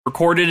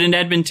recorded in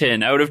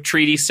Edmonton out of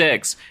Treaty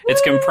 6.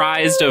 It's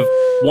comprised of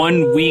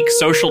one weak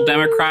social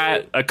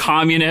democrat, a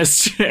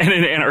communist, and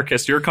an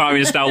anarchist. You're a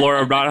communist now,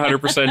 Laura. I'm not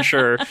 100%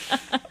 sure.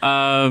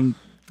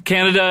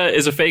 Canada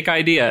is a fake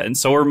idea, and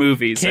so are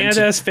movies.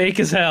 Canada is fake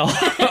as hell.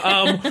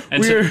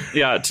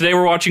 Today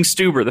we're watching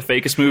Stuber, the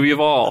fakest movie of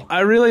all. I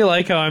really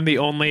like how I'm the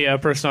only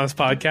person on this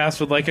podcast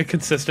with like a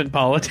consistent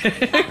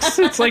politics.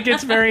 It's like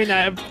it's very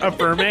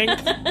affirming.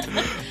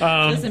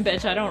 Listen,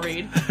 bitch, I don't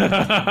read.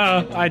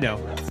 I know.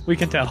 We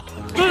can tell.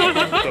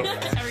 Everyone's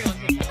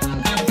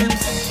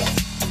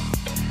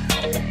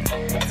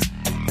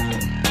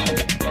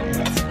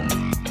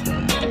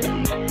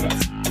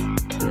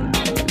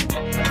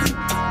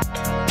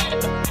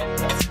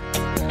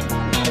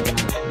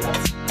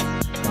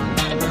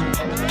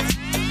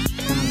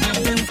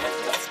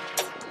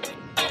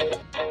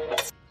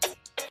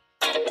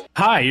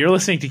Hi, you're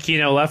listening to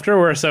Kino Lefter.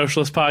 We're a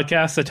socialist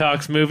podcast that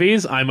talks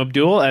movies. I'm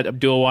Abdul at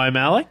Abdul Y.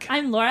 Malik.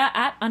 I'm Laura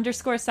at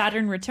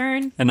 _Saturn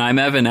Return. And I'm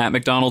Evan at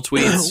McDonald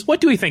Tweets.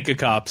 What do we think of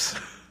cops?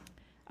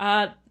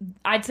 I'd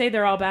say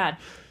they're all bad.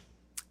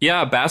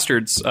 Yeah,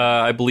 bastards.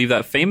 I believe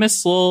that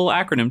famous little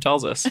acronym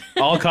tells us.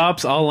 All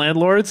cops, all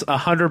landlords,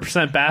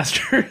 100%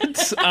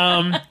 bastards.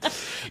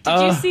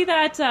 Did you see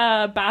that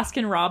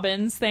Baskin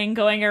Robbins thing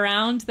going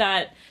around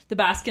that the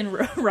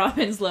Baskin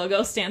Robbins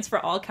logo stands for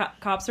all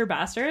cops are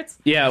bastards?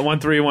 Yeah,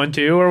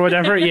 1312 or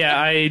whatever.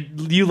 Yeah,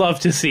 you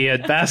love to see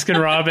it.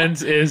 Baskin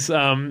Robbins is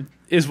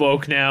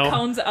woke now.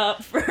 Cones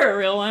up for a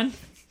real one.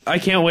 I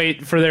can't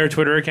wait for their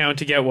Twitter account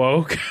to get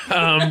woke.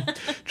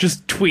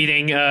 Just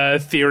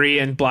tweeting theory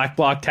and black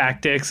bloc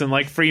tactics and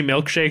like free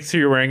milkshakes so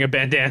you're wearing a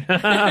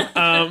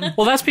bandana.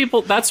 Well,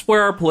 that's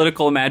where our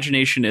political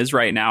imagination is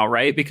right now,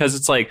 right? Because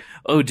it's like,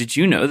 oh, did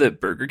you know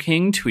that Burger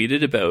King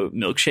tweeted about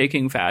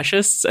milkshaking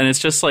fascists? And it's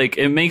just like,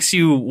 it makes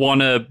you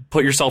want to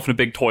put yourself in a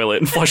big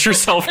toilet and flush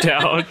yourself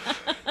down.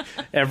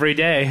 Every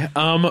day.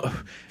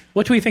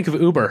 What do we think of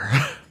Uber?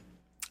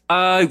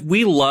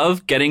 We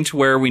love getting to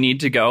where we need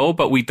to go,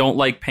 but we don't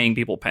like paying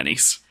people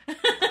pennies.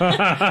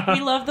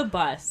 We love the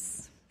bus.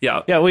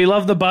 Yeah, we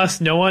love the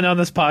bus. No one on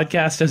this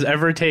podcast has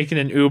ever taken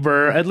an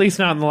Uber, at least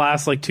not in the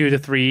last 2 to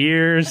 3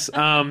 years.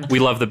 We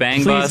love the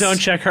bang bus. Please don't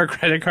check our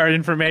credit card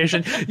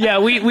information. Yeah,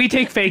 we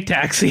take fake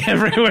taxi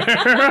everywhere.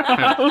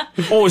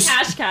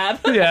 Cash cab.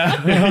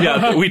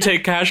 Yeah. We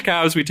take cash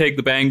cabs, we take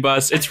the bang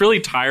bus. It's really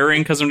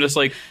tiring because I'm just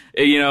like,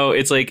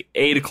 it's like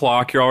 8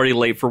 o'clock, you're already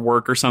late for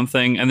work or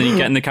something, and then you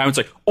get in the cab, it's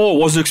like, oh,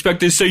 wasn't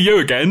expecting to see you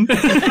again.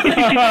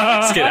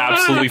 Just get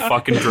absolutely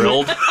fucking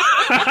drilled.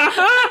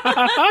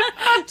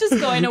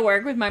 Just going to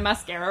work with my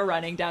mascara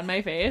running down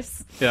my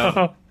face. Yeah.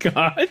 Oh,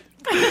 God.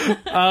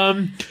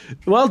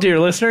 Well, dear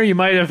listener, you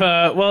might have,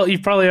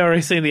 you've probably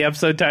already seen the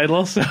episode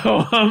title, so,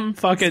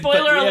 fuck it.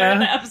 Spoiler alert,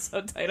 the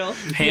episode title.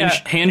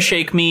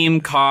 Handshake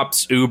meme,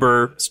 cops,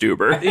 Uber,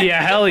 Stuber.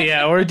 Yeah, hell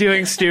yeah, we're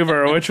doing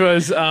Stuber, which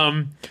was,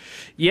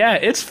 yeah,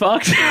 it's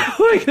fucked.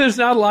 There's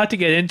not a lot to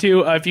get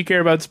into. If you care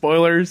about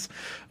spoilers,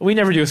 we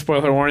never do a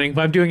spoiler warning,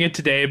 but I'm doing it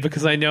today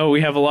because I know we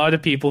have a lot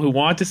of people who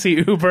want to see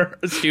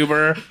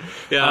Stuber.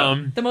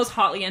 Yeah. The most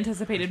hotly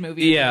anticipated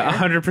movie. Yeah,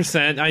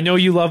 100%. I know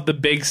you love The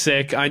Big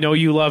Sick. I know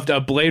you loved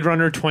Blade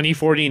Runner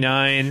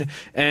 2049.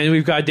 And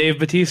we've got Dave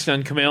Bautista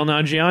and Kumail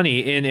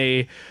Nanjiani in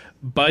a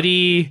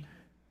buddy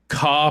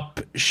cop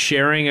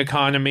sharing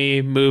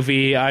economy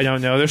movie. I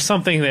don't know. There's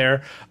something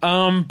there.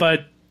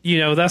 But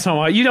that's not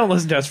why you don't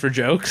listen to us for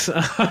jokes.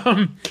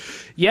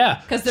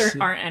 Yeah. Because there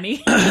aren't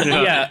any.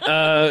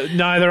 Yeah.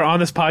 Neither on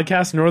this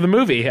podcast nor the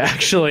movie,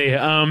 actually.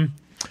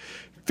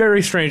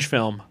 Very strange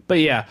film. But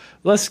yeah,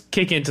 let's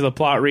kick into the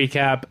plot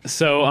recap.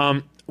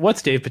 So,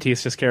 what's Dave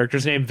Bautista's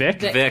character's name? Vic?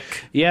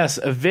 Vic. Yes.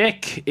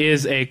 Vic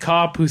is a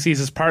cop who sees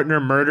his partner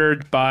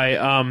murdered by,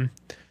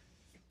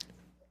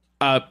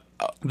 the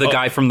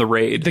guy from The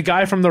Raid. The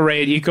guy from The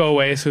Raid, Iko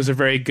Uwais, who's a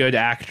very good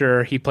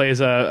actor. He plays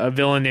a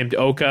villain named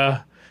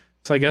Oka.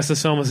 So I guess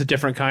this film is a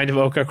different kind of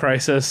Oka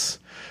crisis.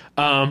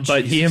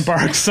 But he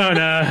embarks on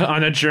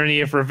a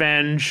journey of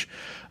revenge,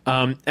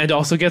 and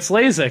also gets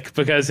LASIK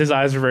because his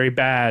eyes are very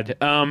bad.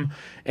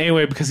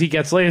 Anyway, because he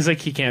gets LASIK,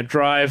 he can't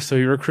drive, so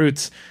he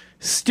recruits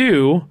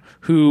Stu,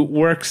 who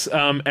works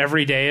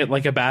every day at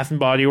like a Bath and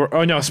Body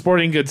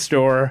sporting goods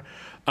store,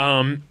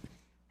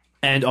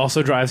 and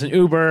also drives an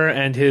Uber,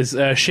 and his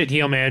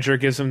shitheel manager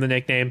gives him the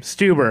nickname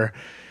Stuber.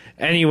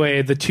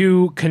 Anyway, the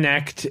two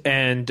connect,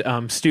 and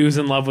Stu's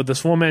in love with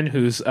this woman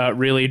who's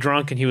really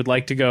drunk, and he would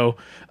like to go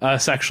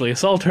sexually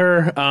assault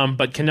her,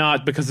 but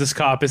cannot because this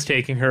cop is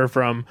taking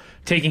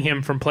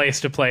him from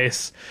place to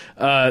place.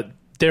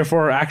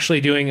 Therefore,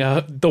 actually doing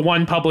the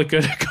one public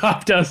good a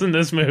cop does in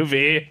this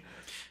movie.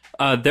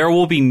 There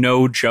will be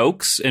no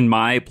jokes in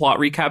my plot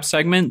recap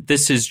segment.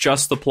 This is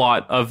just the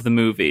plot of the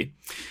movie.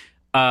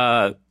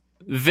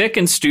 Vic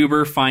and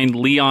Stuber find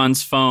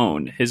Leon's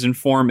phone, his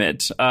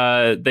informant.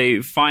 They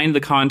find the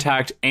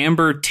contact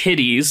Amber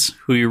Titties,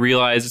 who you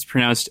realize is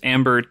pronounced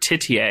Amber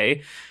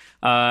Titier.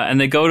 And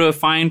they go to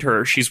find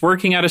her. She's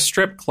working at a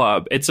strip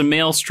club. It's a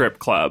male strip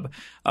club.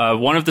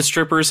 One of the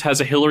strippers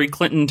has a Hillary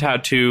Clinton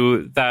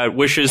tattoo that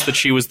wishes that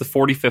she was the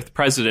 45th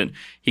president.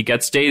 He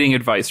gets dating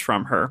advice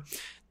from her.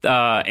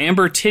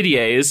 Amber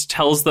Tidies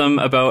tells them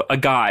about a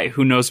guy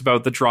who knows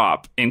about the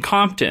drop in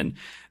Compton.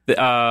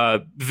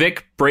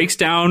 Vic breaks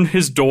down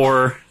his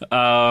door,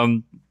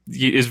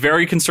 he is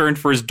very concerned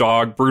for his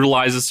dog,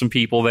 brutalizes some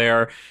people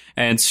there,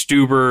 and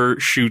Stuber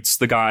shoots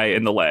the guy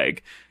in the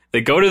leg.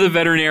 They go to the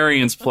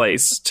veterinarian's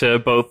place to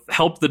both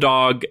help the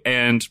dog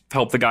and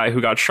help the guy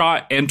who got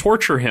shot and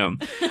torture him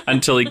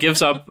until he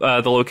gives up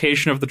the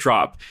location of the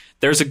drop.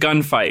 There's a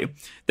gunfight.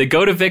 They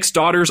go to Vic's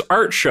daughter's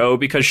art show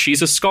because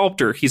she's a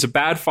sculptor. He's a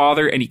bad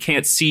father and he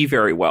can't see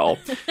very well.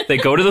 They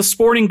go to the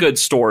sporting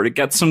goods store to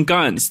get some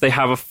guns. They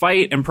have a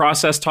fight and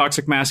process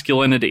toxic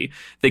masculinity.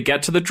 They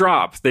get to the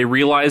drop. They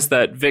realize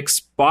that Vic's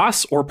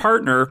boss or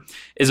partner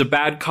is a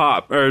bad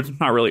cop, or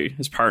not really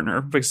his partner,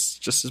 Vic's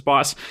just his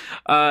boss.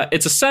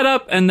 It's a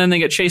setup, and then they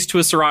get chased to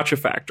a sriracha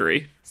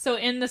factory. So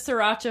in the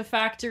sriracha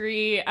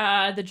factory,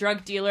 the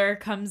drug dealer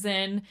comes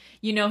in.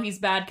 You know he's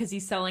bad because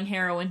he's selling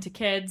heroin to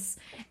kids.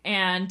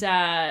 And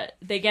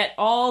they get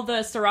all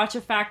the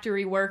sriracha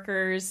factory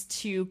workers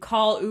to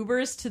call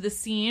Ubers to the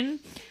scene.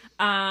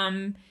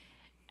 And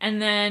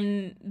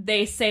then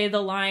they say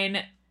the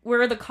line,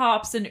 "We're the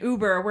cops and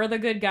Uber, we're the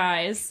good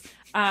guys."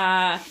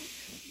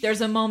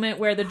 There's a moment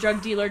where the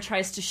drug dealer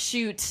tries to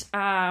shoot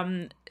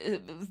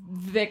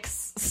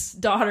Vic's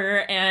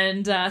daughter,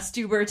 and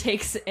Stuber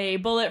takes a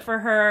bullet for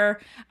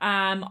her.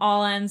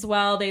 All ends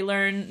well.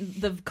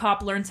 The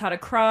cop learns how to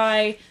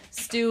cry.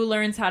 Stu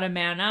learns how to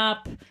man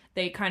up.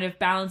 They kind of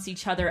balance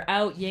each other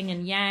out, yin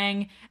and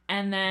yang.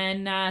 And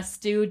then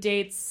Stu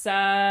dates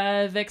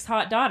Vic's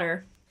hot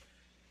daughter.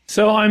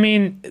 So, I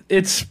mean,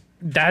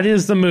 that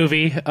is the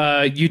movie.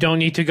 You don't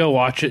need to go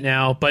watch it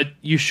now, but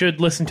you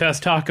should listen to us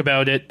talk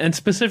about it, and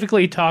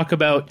specifically talk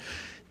about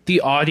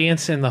the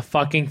audience in the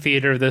fucking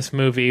theater of this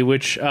movie,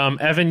 which,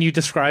 Evan, you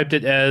described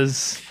it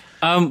as...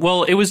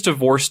 Well, it was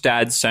Divorce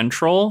Dad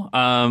Central.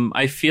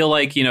 I feel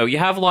like, you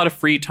have a lot of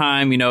free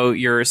time.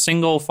 You're a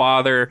single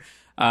father.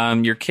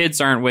 Your kids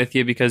aren't with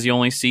you because you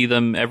only see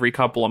them every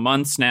couple of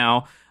months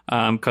now.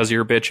 Because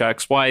you're a bitch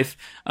ex-wife.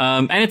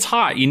 And it's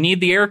hot. You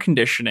need the air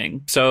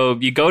conditioning. So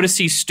you go to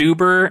see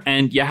Stuber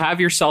and you have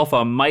yourself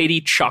a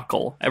mighty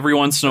chuckle every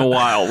once in a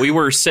while. We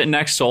were sitting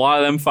next to a lot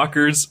of them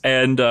fuckers,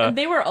 and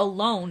they were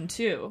alone,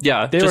 too.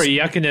 Yeah. They were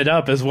yucking it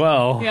up as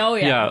well. Oh,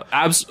 yeah.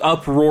 Yeah,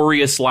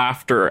 uproarious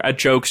laughter at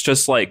jokes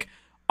just like,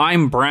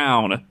 "I'm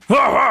brown."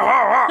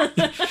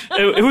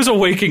 It was a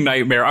waking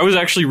nightmare. I was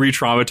actually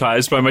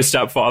re-traumatized by my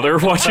stepfather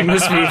watching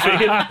this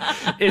movie.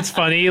 It's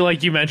funny,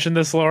 like you mentioned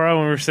this, Laura,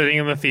 when we were sitting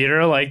in the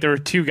theater, like there were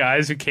two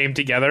guys who came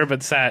together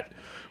but sat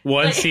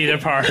one seat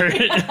apart.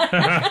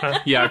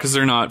 Yeah, because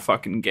they're not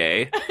fucking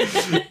gay.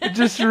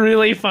 Just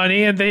really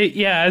funny. And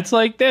it's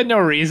like they had no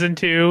reason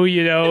to,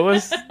 it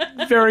was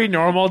very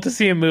normal to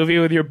see a movie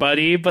with your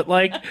buddy. But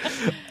like,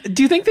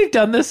 do you think they've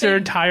done this their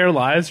entire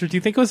lives, or do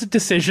you think it was a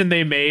decision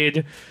they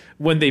made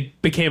when they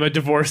became a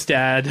divorced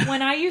dad?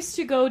 When I used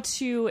to go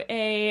to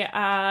a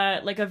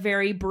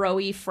very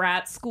bro-y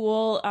frat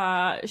school,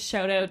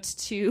 shout out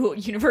to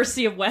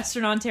University of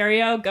Western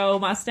Ontario, go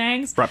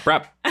Mustangs.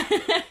 Rep.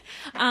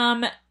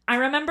 I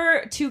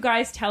remember two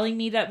guys telling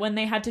me that when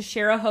they had to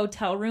share a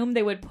hotel room,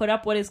 they would put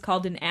up what is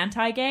called an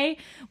anti-gay,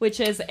 which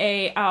is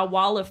a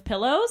wall of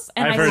pillows.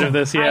 And I've heard of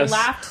this, yes. I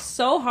laughed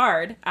so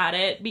hard at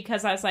it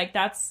because I was like,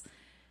 that's...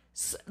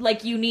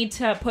 like, you need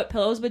to put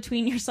pillows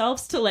between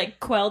yourselves to like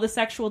quell the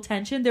sexual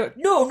tension. They're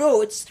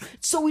no, it's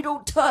so we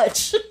don't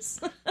touch.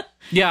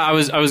 Yeah, I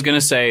was gonna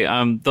say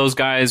those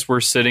guys were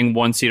sitting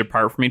one seat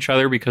apart from each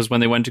other because when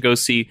they went to go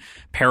see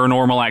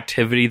Paranormal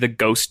Activity: The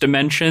Ghost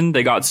Dimension,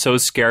 they got so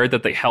scared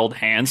that they held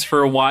hands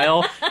for a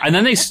while, and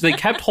then they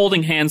kept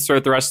holding hands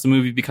throughout the rest of the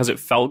movie because it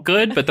felt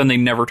good, but then they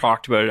never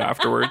talked about it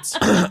afterwards.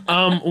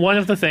 One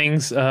of the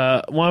things,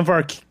 one of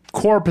our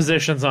core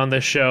positions on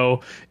this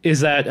show is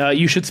that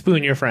you should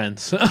spoon your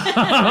friends.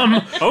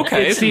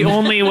 Okay. It's the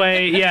only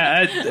way.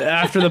 Yeah.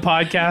 After the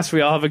podcast, we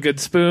all have a good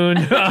spoon.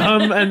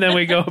 And then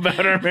we go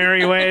about our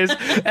merry ways.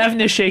 Evan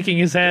is shaking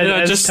his head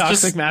as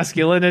toxic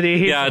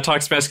masculinity. Yeah,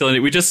 toxic masculinity.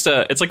 We just,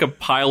 it's like a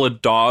pile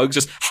of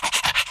dogs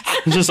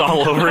just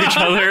all over each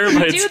other,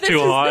 but it's too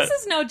hot.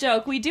 This is no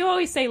joke. We do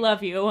always say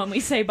love you when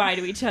we say bye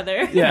to each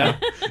other. Yeah.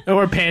 And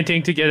we're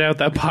panting to get out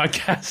that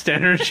podcast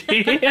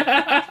energy.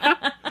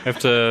 I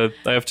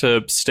have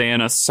to stay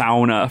in a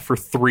sauna for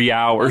 3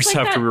 hours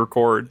after we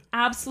record.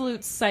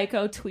 Absolute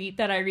psycho tweet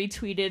that I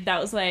retweeted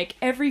that was like,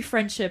 every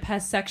friendship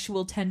has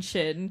sexual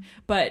tension,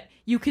 but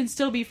you can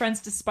still be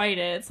friends despite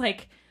it. It's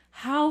like,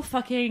 how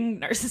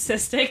fucking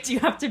narcissistic do you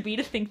have to be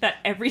to think that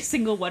every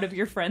single one of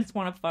your friends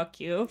want to fuck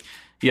you?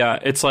 Yeah,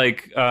 it's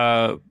like,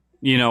 my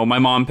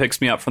mom picks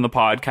me up from the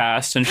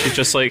podcast and she's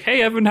just like,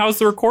 "Hey, Evan, how's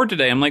the record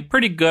today?" I'm like,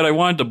 "Pretty good. I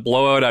wanted to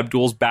blow out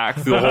Abdul's back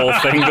through the whole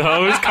thing,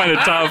 though. It was kind of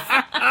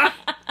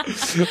tough."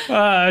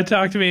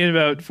 Talk to me in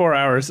about 4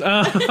 hours.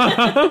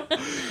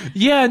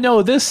 Yeah,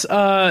 no,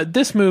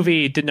 this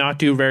movie did not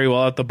do very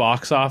well at the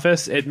box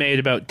office. It made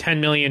about $10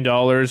 million,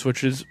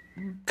 which is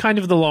kind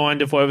of the low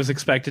end of what it was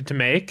expected to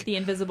make. The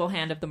invisible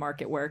hand of the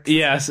market works.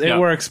 Yes, it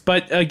works.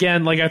 But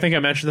again, like I think I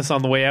mentioned this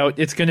on the way out,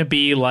 it's going to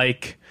be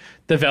like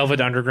the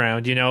Velvet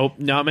Underground. You know,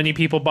 not many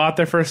people bought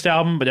their first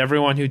album, but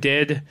everyone who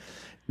did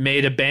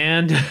made a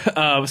band,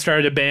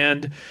 started a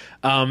band.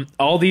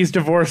 All these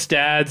divorced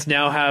dads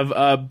now have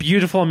a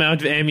beautiful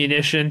amount of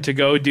ammunition to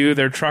go do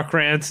their truck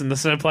rants in the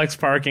Cineplex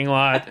parking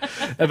lot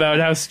about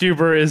how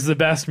Stuber is the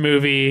best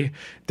movie.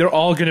 They're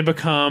all going to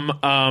become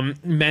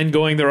men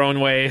going their own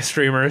way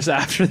streamers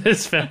after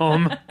this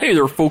film. Hey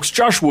there, folks.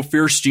 Joshua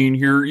Fairstein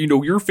here. You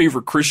know, your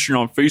favorite Christian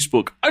on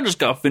Facebook. I just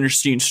got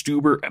finished seeing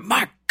Stuber, and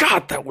my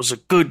God, that was a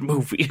good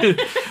movie.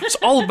 It's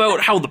all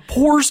about how the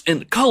poors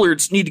and the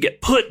coloreds need to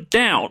get put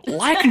down.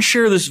 Like and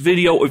share this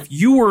video if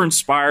you were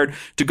inspired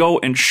to go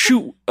and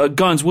shoot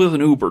guns with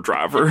an Uber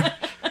driver.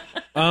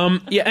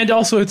 Yeah, and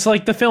also it's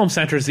like the film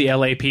centers the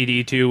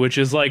LAPD too, which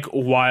is like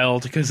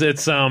wild because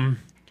it's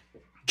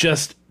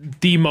just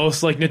the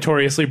most like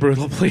notoriously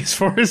brutal police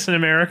force in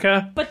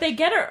America. But they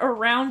get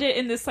around it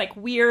in this like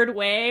weird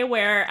way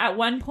where at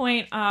one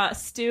point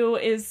Stu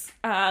is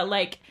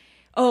like,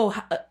 oh,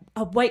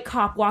 a white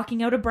cop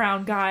walking out a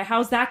brown guy.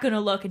 How's that going to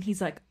look? And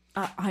he's like,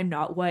 I'm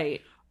not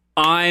white.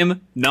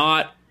 I'm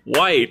not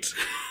white.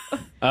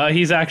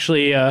 He's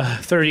actually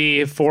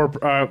 34,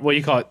 what do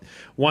you call it?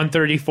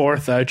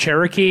 134th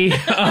Cherokee.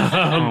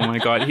 Oh my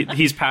God,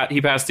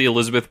 he passed the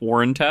Elizabeth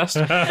Warren test.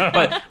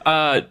 But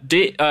I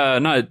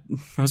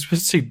was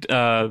supposed to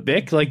say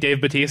Vic, like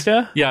Dave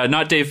Bautista? Yeah,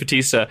 not Dave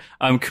Bautista.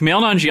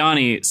 Kumail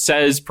Nanjiani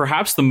says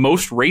perhaps the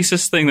most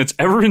racist thing that's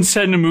ever been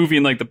said in a movie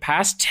in like the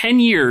past 10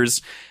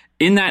 years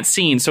in that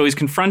scene. So he's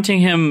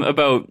confronting him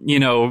about, you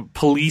know,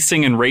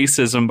 policing and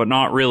racism, but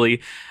not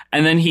really.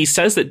 And then he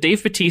says that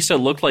Dave Bautista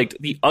looked like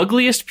the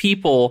ugliest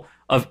people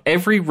of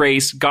every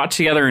race got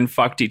together and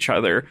fucked each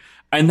other.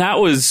 And that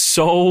was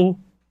so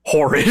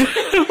horrid.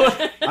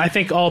 I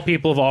think all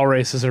people of all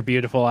races are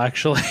beautiful,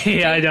 actually.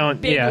 Big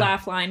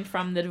laugh line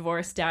from the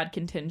divorced dad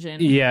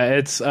contingent. Yeah,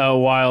 it's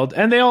wild.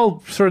 And they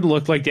all sort of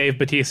look like Dave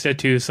Bautista,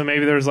 too. So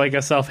maybe there's like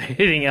a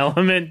self-hating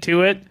element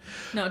to it.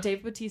 No,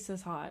 Dave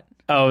Bautista's hot.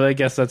 Oh, I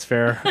guess that's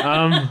fair.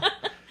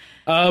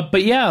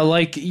 But yeah,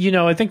 like, you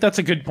know, I think that's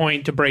a good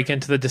point to break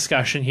into the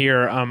discussion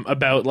here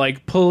about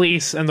like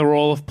police and the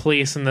role of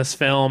police in this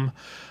film.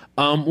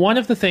 One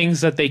of the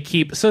things that they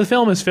keep... So the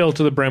film is filled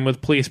to the brim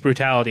with police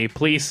brutality.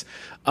 Police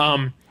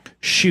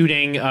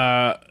shooting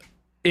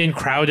in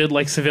crowded,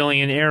 like,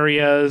 civilian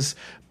areas.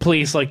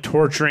 Police, like,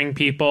 torturing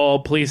people.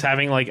 Police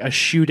having, like, a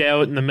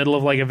shootout in the middle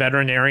of, like, a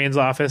veterinarian's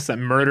office that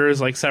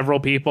murders, like, several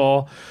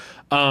people.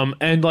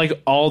 And,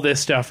 like, all this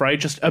stuff, right?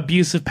 Just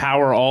abuse of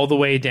power all the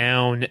way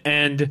down.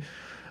 And...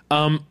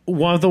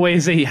 one of the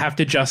ways they have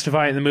to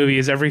justify it in the movie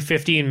is every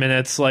 15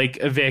 minutes,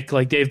 like Vic,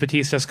 like Dave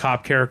Bautista's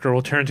cop character,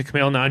 will turn to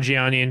Kumail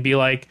Nanjiani and be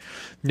like,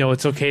 no,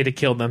 it's okay to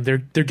kill them. They're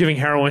giving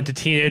heroin to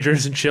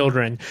teenagers and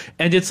children.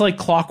 And it's like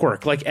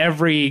clockwork. Like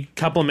every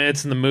couple of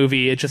minutes in the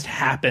movie, it just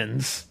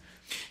happens.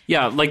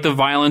 Yeah, like the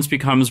violence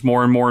becomes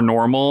more and more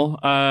normal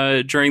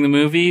during the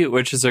movie,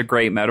 which is a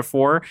great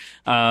metaphor.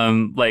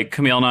 Like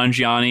Kumail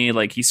Nanjiani,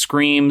 like he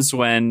screams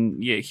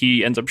when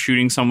he ends up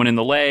shooting someone in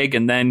the leg,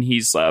 and then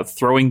he's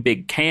throwing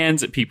big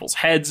cans at people's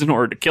heads in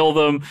order to kill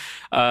them.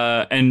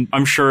 And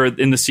I'm sure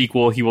in the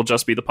sequel he will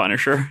just be the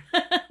Punisher.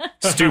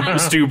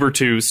 Stuber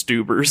 2,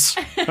 Stubers.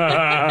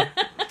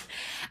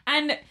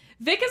 And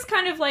Vic is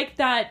kind of like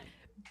that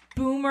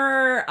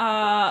boomer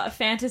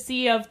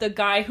fantasy of the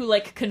guy who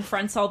like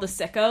confronts all the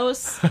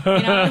sickos.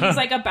 You know, he's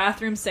like a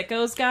bathroom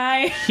sickos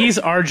guy. He's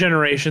our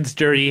generation's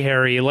Dirty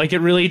Harry. Like, it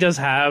really does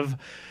have...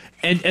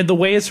 And the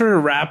way it sort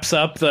of wraps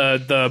up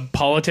the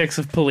politics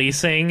of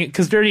policing,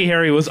 because Dirty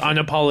Harry was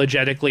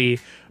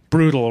unapologetically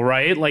brutal,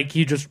 right? Like,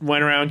 he just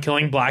went around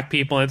killing black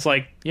people, and it's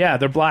like, yeah,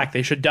 they're black,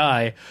 they should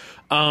die.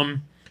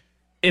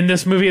 In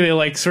this movie, they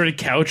like sort of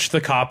couch the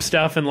cop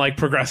stuff in like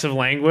progressive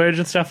language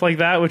and stuff like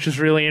that, which is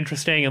really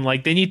interesting. And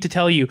like, they need to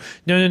tell you,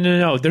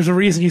 no, there's a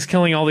reason he's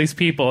killing all these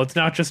people. It's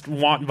not just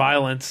want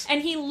violence.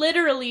 And he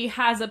literally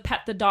has a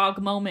pet the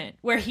dog moment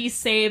where he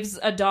saves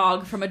a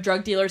dog from a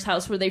drug dealer's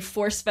house where they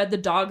force fed the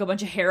dog a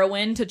bunch of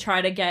heroin to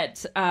try to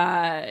get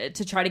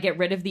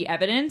rid of the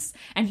evidence.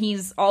 And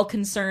he's all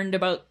concerned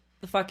about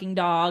the fucking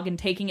dog and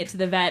taking it to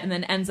the vet, and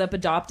then ends up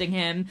adopting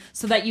him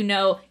so that you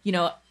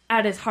know,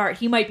 at his heart,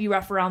 he might be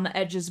rough around the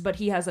edges, but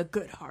he has a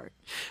good heart.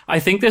 I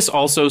think this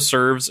also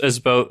serves as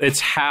both, it's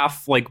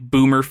half like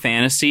boomer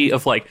fantasy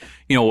of like,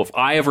 you know, if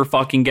I ever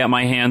fucking get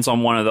my hands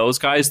on one of those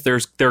guys,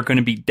 they're going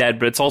to be dead,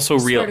 but it's also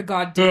real. Swear to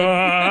God, dude.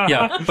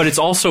 Yeah, but it's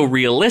also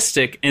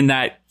realistic in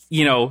that,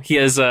 you know, he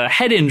has a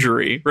head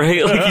injury,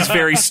 right? Like, he's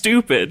very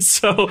stupid.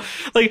 So,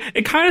 like,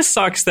 it kind of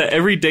sucks that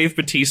every Dave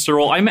Bautista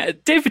role,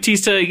 Dave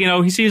Bautista, you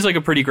know, he seems like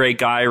a pretty great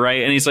guy,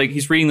 right? And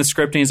he's reading the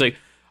script and he's like,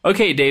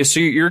 okay, Dave,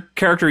 so your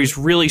character, he's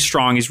really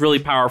strong, he's really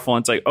powerful.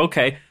 And it's like,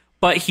 okay,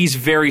 but he's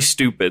very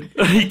stupid.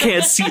 He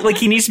can't see, like,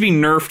 he needs to be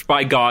nerfed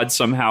by God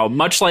somehow,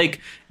 much like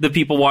the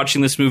people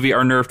watching this movie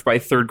are nerfed by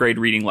third grade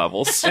reading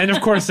levels. And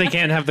of course, they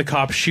can't have the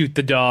cop shoot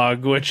the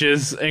dog, which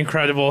is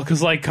incredible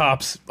because, like,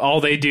 cops, all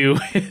they do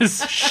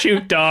is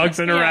shoot dogs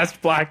and arrest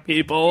black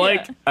people.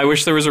 Like, I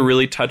wish there was a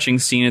really touching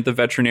scene at the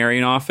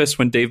veterinarian office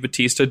when Dave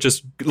Bautista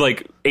just,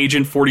 like,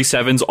 Agent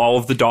 47's all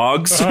of the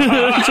dogs.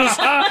 Just,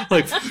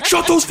 like,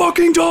 shut those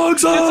fucking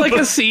dogs up! it's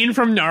like a scene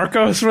from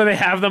Narcos where they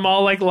have them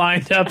all, like,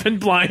 lined up and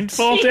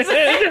blindfolded.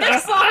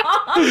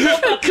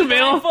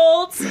 Camille.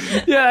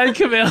 Blindfolds. Yeah, and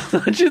Camille.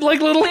 She's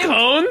like little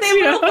cones. They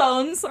have little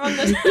bones on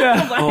the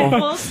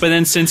blindfolds. But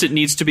then since it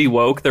needs to be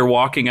woke, they're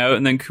walking out,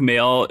 and then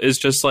Kumail is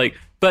just like,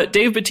 but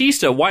Dave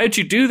Bautista, why did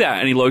you do that?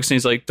 And he looks and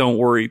he's like, don't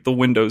worry, the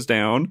window's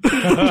down.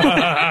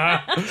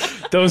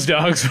 Those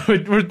dogs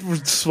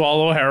would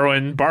swallow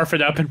heroin, barf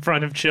it up in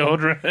front of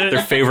children.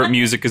 Their favorite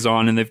music is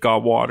on and they've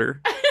got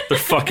water. They're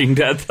fucking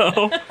dead,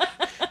 though.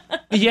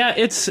 Yeah,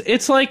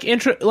 it's like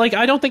like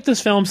I don't think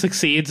this film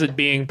succeeds at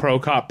being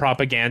pro-cop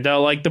propaganda.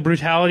 Like, the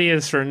brutality at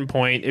a certain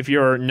point, if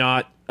you're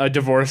not a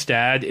divorced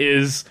dad,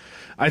 is,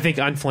 I think,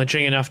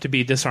 unflinching enough to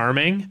be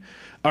disarming.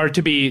 Or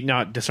to be,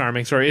 not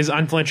disarming, sorry, is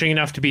unflinching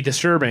enough to be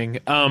disturbing.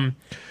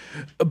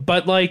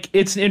 But, like,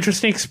 it's an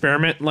interesting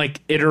experiment,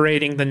 like,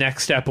 iterating the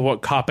next step of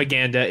what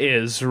propaganda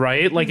is,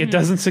 right? Like, it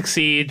doesn't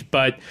succeed,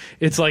 but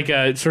it's like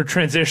a sort of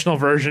transitional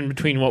version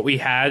between what we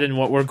had and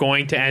what we're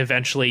going to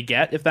eventually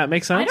get, if that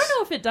makes sense. I don't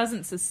know if it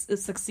doesn't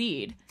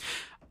succeed.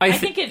 I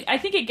think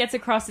it gets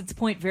across its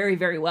point very,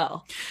 very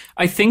well.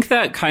 I think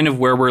that kind of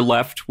where we're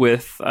left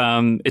with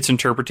its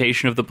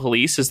interpretation of the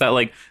police is that,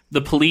 like, the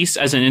police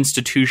as an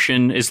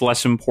institution is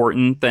less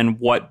important than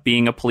what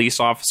being a police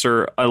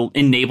officer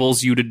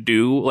enables you to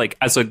do, like,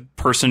 as a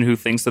person who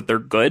thinks that they're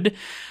good.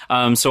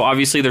 So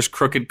obviously there's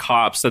crooked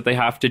cops that they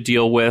have to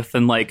deal with,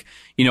 and, like,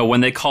 you know,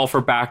 when they call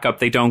for backup,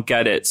 they don't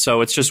get it.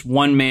 So it's just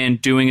one man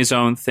doing his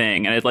own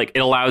thing, and it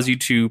allows you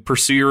to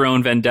pursue your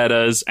own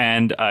vendettas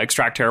and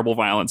extract terrible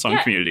violence on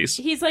communities.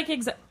 He's like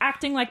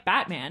acting like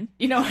Batman,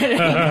 you know what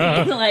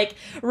I mean? Like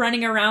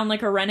running around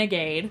like a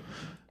renegade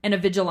and a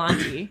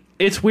vigilante.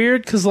 It's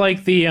weird because,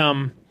 like,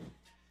 the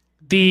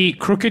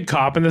crooked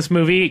cop in this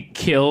movie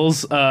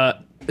kills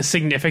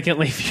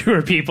significantly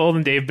fewer people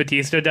than Dave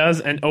Bautista does,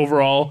 and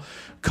overall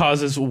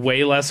causes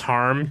way less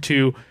harm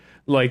to,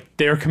 like,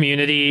 their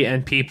community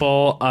and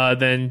people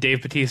than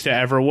Dave Bautista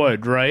ever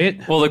would,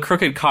 right? Well, the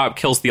crooked cop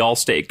kills the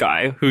Allstate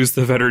guy, who's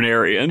the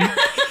veterinarian.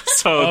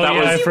 So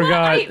I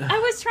forgot. I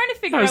was trying to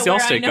figure Oh, out it's the where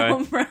I Allstate know guy.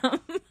 him from.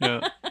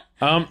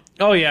 Yeah.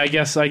 Oh yeah, I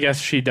guess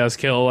she does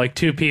kill, like,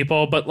 2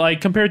 people, but,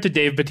 like, compared to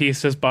Dave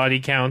Bautista's body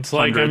counts,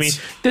 like, Hundreds. I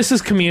mean, this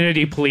is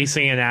community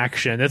policing in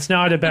action. It's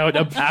not about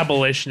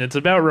abolition, it's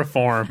about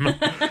reform,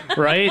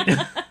 right?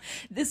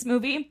 This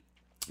movie,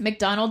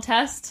 McDonald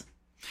test.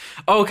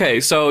 Okay,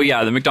 so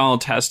yeah, the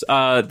McDonald test.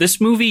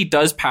 This movie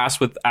does pass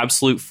with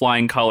absolute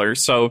flying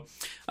colors. So,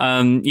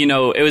 you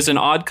know, it was an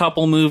odd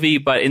couple movie,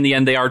 but in the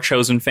end, they are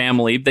chosen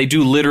family. They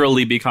do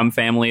literally become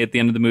family at the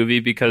end of the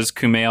movie because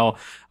Kumail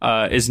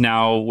is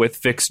now with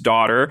Vic's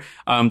daughter.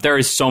 There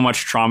is so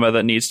much trauma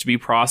that needs to be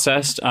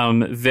processed.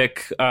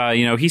 Vic,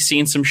 you know, he's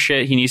seen some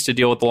shit. He needs to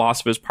deal with the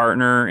loss of his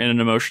partner in an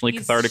emotionally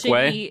cathartic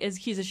way.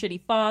 He's a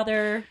shitty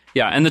father.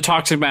 Yeah, and the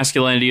toxic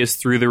masculinity is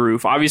through the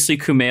roof. Obviously,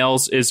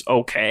 Kumail's is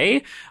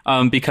okay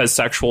because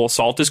sexual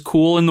assault is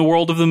cool in the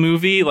world of the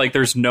movie. Like,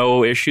 there's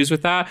no issues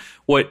with that.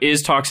 What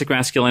is toxic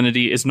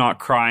masculinity is not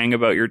crying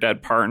about your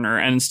dead partner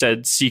and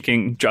instead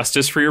seeking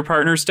justice for your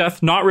partner's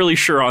death. Not really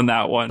sure on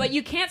that one. But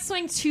you can't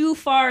swing too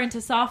far into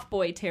soft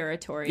boy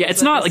territory. Yeah,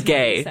 it's not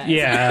gay.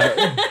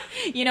 Yeah.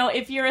 You know,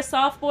 if you're a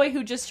soft boy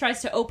who just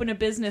tries to open a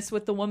business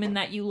with the woman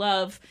that you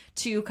love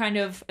to kind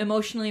of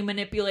emotionally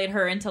manipulate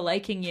her into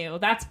liking you,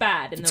 that's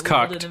bad in the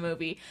world of the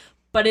movie.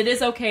 But it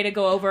is okay to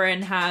go over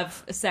and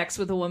have sex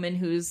with a woman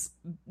who's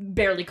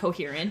barely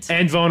coherent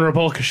and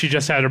vulnerable because she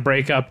just had a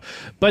breakup.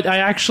 But I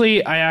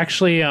actually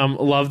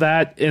love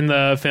that in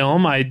the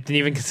film. I didn't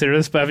even consider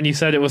this, but when you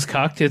said it was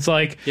cucked, it's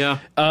like, yeah,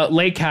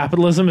 late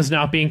capitalism is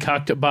not being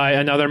cucked by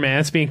another man;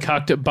 it's being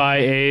cucked by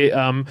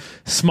a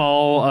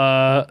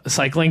small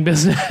cycling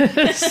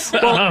business.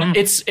 Well,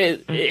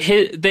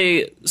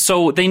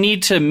 they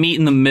need to meet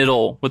in the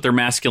middle with their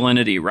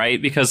masculinity,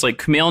 right? Because, like,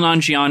 Kumail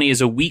Nanjiani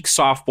is a weak,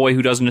 soft boy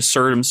who doesn't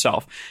assert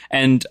himself,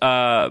 and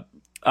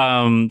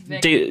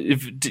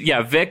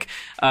Vic,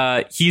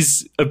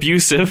 he's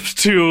abusive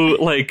to,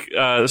 like,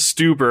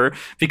 Stuber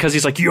because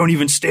he's like, you don't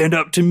even stand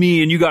up to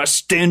me and you gotta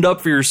stand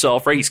up for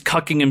yourself, right? He's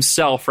cucking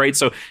himself, right?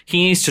 So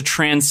he needs to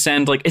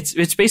transcend, like,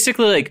 it's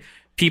basically like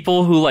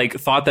people who, like,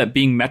 thought that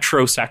being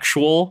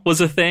metrosexual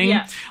was a thing.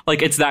 Yeah.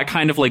 Like, it's that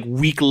kind of, like,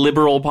 weak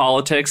liberal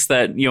politics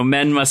that, you know,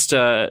 men must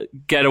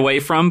get away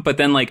from. But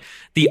then, like,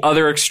 the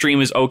other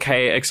extreme is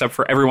okay, except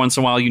for every once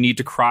in a while you need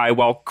to cry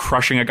while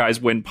crushing a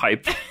guy's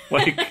windpipe.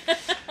 Like,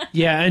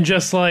 yeah, and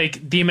just,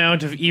 like, the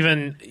amount of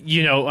even,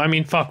 you know, I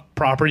mean, fuck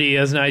property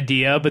as an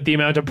idea, but the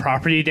amount of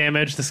property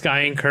damage this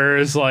guy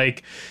incurs,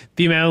 like,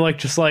 the amount of, like,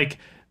 just, like,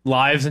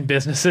 lives and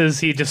businesses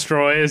he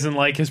destroys and,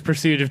 like, his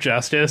pursuit of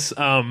justice.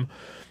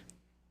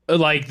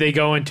 like they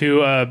go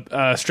into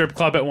a strip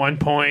club at one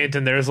point,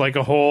 and there's like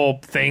a whole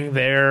thing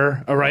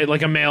there, right?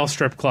 Like a male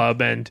strip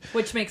club, and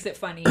Which makes it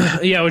funny.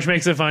 yeah, which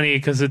makes it funny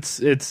because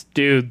it's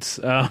dudes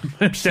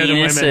instead of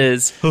women.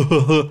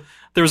 Penises.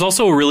 There was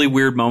also a really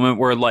weird moment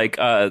where like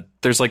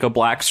there's like a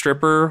black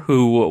stripper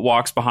who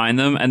walks behind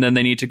them, and then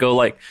they need to go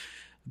like,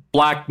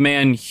 black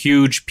man,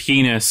 huge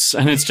penis,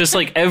 and it's just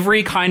like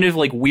every kind of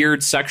like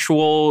weird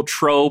sexual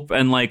trope,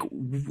 and like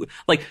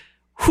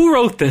who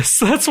wrote this?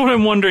 That's what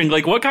I'm wondering.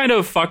 Like, what kind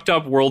of fucked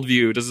up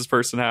worldview does this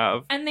person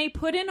have? And they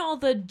put in all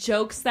the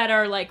jokes that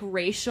are like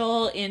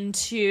racial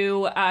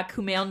into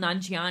Kumail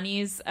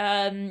Nanjiani's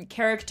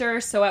character.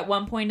 So at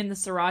one point in the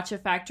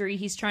Sriracha factory,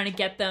 he's trying to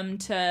get them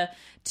to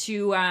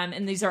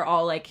and these are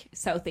all like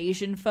South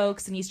Asian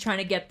folks, and he's trying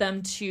to get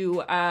them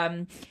to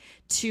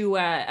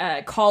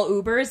call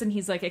Ubers, and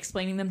he's like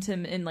explaining them to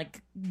him in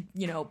like,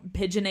 you know,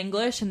 pidgin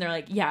English, and they're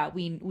like, yeah,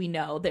 we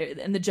know.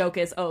 And the joke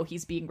is, oh,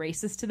 he's being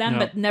racist to them,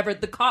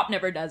 but the cop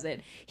never does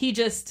it. He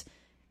just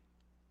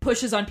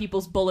pushes on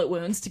people's bullet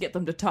wounds to get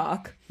them to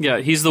talk. Yeah,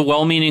 he's the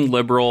well-meaning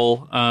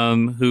liberal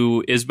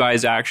who is by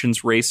his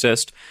actions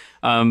racist.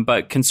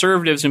 But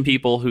conservatives and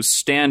people who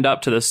stand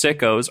up to the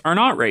sickos are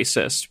not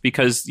racist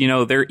because, you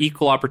know, they're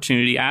equal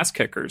opportunity ass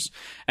kickers.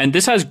 And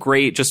this has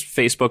great just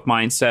Facebook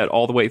mindset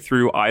all the way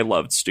through. I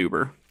loved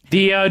Stuber.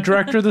 The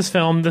director of this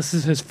film, this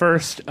is his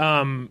first,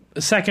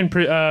 second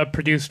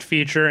produced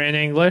feature in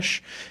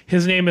English.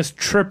 His name is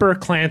Tripper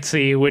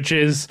Clancy, which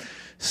is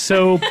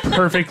so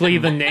perfectly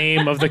the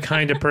name of the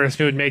kind of person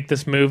who would make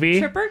this movie.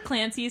 Tripper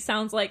Clancy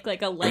sounds like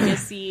a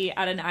legacy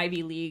at an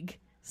Ivy League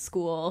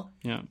school.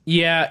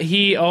 Yeah,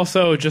 he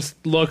also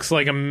just looks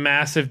like a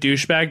massive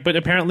douchebag, but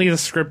apparently the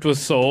script was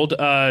sold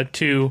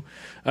to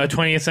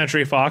 20th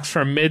Century Fox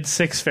for mid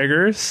six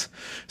figures.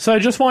 So I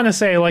just want to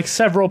say, like,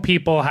 several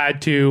people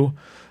had to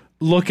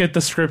look at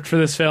the script for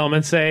this film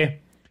and say,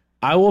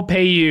 I will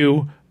pay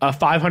you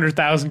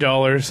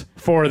 $500,000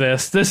 for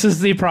this. This is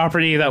the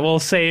property that will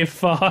save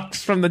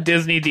Fox from the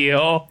Disney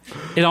deal.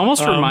 It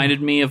almost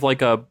reminded me of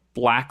like a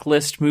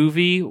Blacklist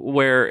movie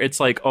where it's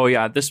like, oh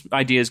yeah, this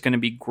idea is going to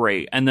be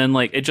great, and then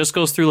like it just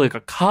goes through like a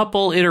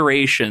couple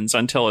iterations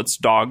until it's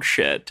dog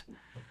shit.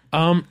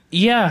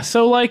 Yeah,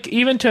 so like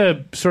even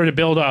to sort of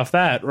build off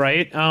that,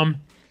 right?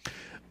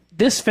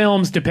 This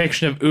film's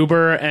depiction of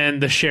Uber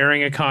and the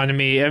sharing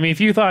economy, I mean,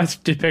 if you thought its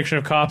depiction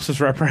of cops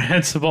was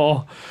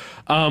reprehensible,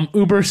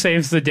 Uber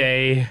saves the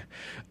day.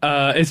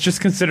 It's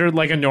just considered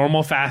like a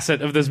normal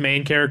facet of this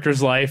main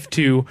character's life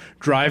to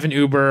drive an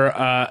Uber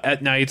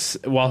at nights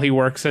while he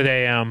works at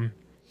a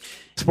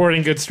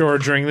sporting goods store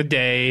during the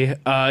day.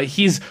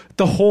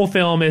 The whole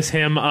film is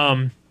him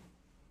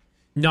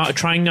not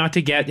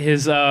to get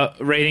his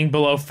rating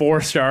below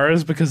 4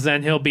 stars, because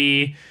then he'll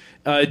be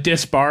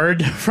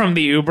disbarred from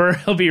the Uber.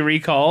 He'll be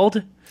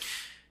recalled.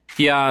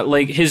 Yeah,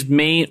 like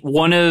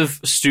one of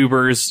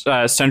Stuber's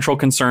central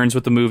concerns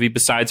with the movie,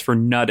 besides for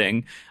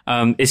nutting,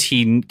 is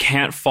he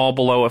can't fall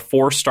below a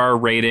 4-star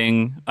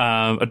rating,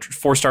 a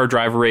 4-star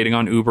driver rating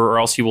on Uber, or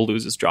else he will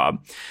lose his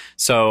job.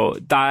 So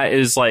that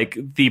is like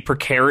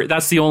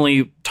that's the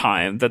only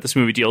time that this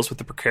movie deals with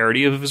the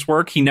precarity of his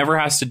work. He never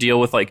has to deal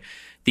with like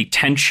the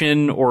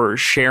tension or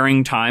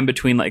sharing time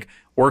between like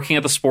working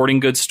at the sporting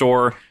goods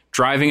store,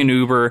 driving an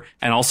Uber,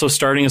 and also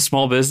starting a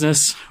small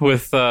business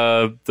with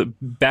the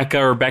Becca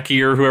or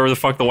Becky or whoever the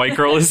fuck the white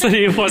girl is that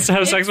he wants to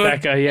have sex with.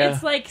 Becca, yeah.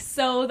 It's like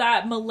so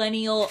that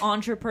millennial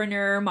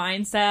entrepreneur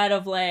mindset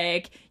of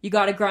like, you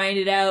got to grind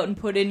it out and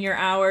put in your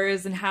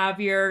hours and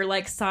have your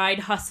like side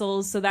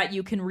hustles so that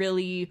you can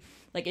really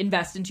like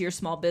invest into your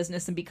small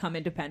business and become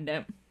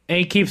independent. And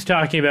he keeps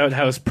talking about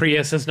how his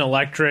Prius isn't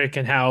electric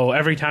and how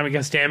every time it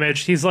gets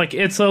damaged, he's like,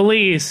 it's a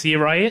lease,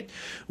 right?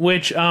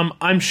 Which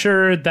I'm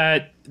sure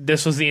that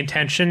this was the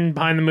intention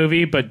behind the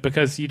movie, but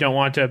because you don't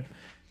want to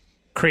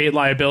create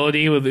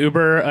liability with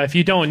Uber, if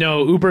you don't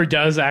know, Uber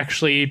does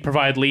actually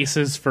provide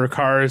leases for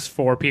cars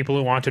for people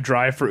who want to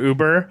drive for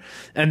Uber,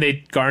 and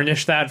they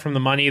garnish that from the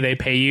money they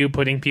pay you,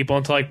 putting people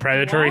into like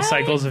predatory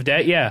cycles of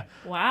debt. Yeah.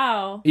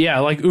 Wow. Yeah,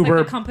 like it's Uber,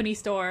 like a company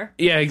store.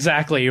 Yeah,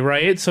 exactly,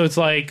 right? So it's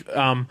like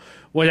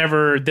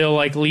whatever, they'll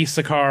like lease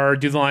the car,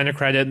 do the line of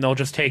credit, and they'll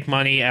just take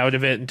money out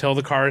of it until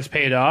the car is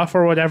paid off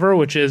or whatever,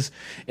 which is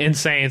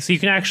insane. So you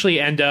can actually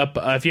end up,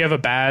 if you have a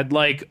bad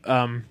like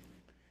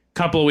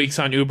couple of weeks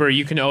on Uber,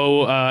 you can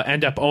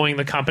end up owing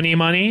the company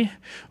money,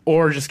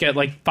 or just get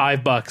like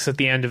 $5 at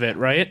the end of it,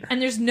 right? And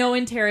there's no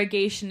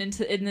interrogation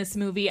in this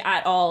movie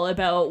at all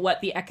about what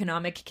the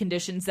economic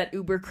conditions that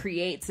Uber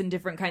creates in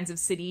different kinds of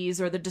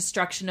cities, or the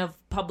destruction of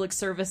public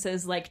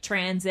services like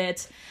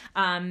transit,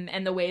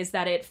 and the ways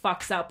that it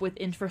fucks up with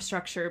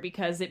infrastructure,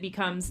 because it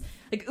becomes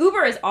like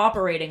Uber is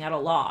operating at a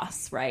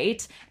loss,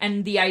 right?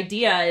 And the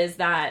idea is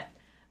that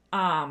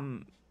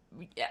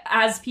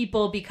as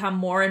people become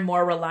more and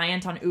more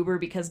reliant on Uber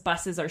because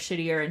buses are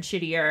shittier and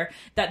shittier,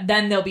 that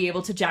then they'll be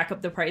able to jack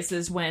up the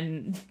prices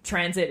when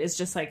transit is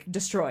just like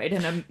destroyed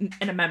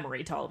in a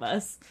memory to all of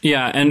us.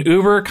 Yeah, and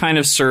Uber kind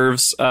of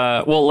serves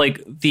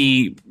like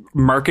the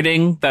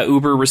marketing that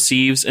Uber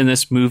receives in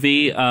this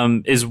movie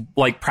is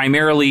like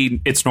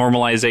primarily its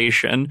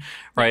normalization,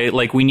 right?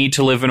 Like, we need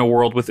to live in a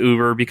world with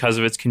Uber because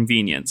of its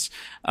convenience.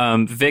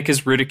 Vic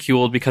is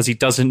ridiculed because he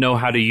doesn't know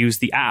how to use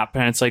the app,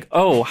 and it's like,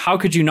 oh, how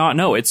could you not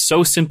know? It's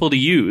so simple to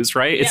use,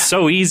 right? It's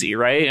so easy,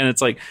 right? And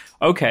it's like,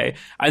 okay.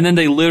 And then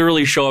they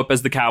literally show up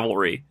as the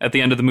cavalry at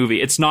the end of the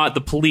movie. It's not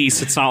the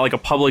police. It's not like a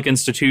public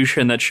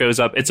institution that shows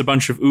up. It's a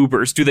bunch of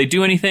Ubers. Do they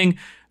do anything?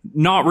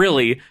 Not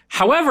really.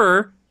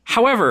 However,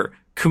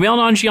 Kumail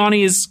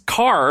Nanjiani's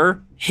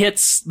car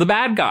hits the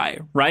bad guy,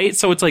 right?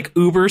 So it's like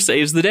Uber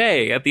saves the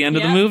day at the end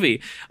of the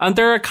movie.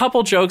 There are a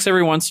couple jokes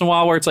every once in a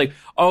while where it's like,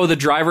 oh, the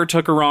driver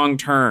took a wrong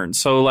turn.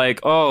 So like,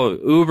 oh,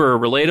 Uber,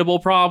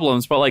 relatable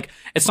problems. But like,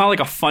 it's not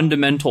like a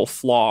fundamental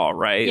flaw,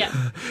 right?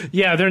 Yeah.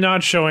 Yeah, they're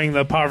not showing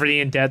the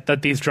poverty and debt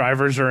that these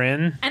drivers are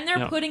in. And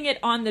they're putting it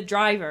on the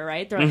driver,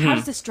 right? They're like, how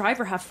does this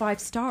driver have 5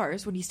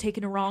 stars when he's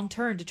taken a wrong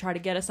turn to try to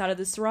get us out of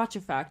the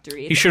siracha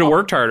factory? He should have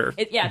worked harder.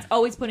 It's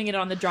always putting it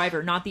on the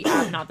driver, not the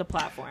app, not the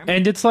platform.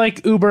 And it's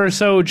like Uber.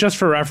 So just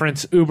for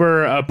reference,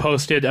 Uber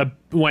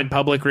went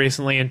public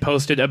recently and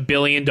posted $1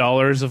 billion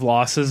of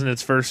losses in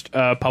its first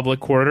public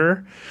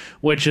quarter,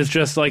 which is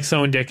just like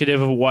so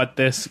indicative of what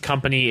this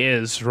company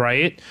is,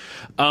 right?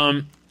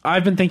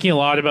 I've been thinking a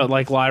lot about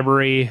like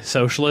library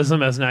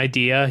socialism as an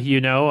idea,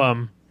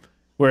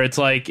 where it's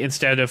like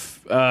instead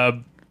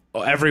of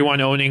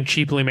everyone owning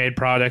cheaply made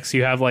products,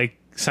 you have like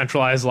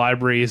centralized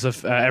libraries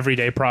of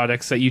everyday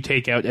products that you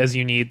take out as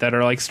you need that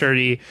are like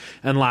sturdy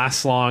and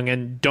last long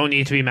and don't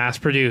need to be mass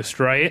produced,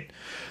 right?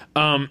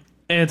 And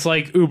it's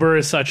like Uber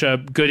is such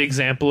a good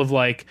example of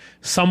like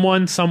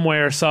someone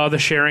somewhere saw the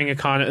sharing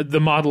economy, the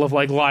model of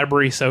like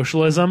library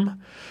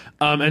socialism,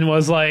 and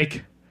was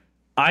like,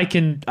 I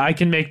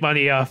can make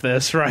money off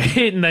this, right?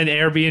 And then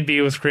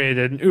Airbnb was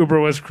created and Uber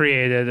was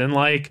created, and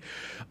like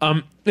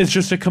it's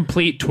just a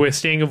complete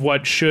twisting of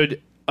what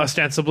should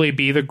ostensibly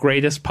be the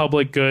greatest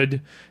public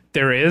good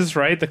there is,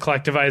 right? The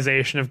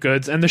collectivization of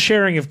goods and the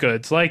sharing of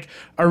goods. Like,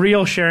 a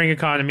real sharing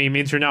economy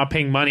means you're not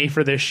paying money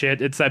for this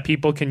shit. It's that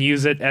people can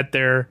use it at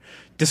their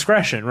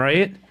discretion,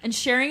 right? And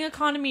sharing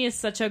economy is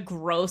such a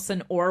gross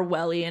and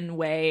Orwellian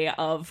way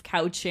of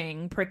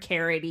couching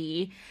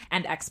precarity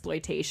and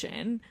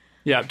exploitation.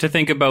 Yeah, to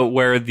think about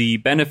where the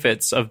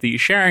benefits of the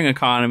sharing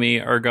economy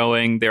are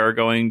going, they are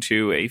going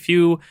to a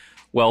few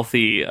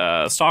wealthy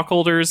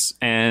stockholders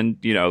and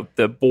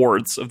the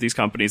boards of these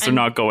companies. They're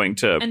not going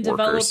to and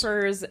workers.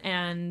 Developers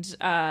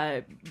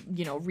and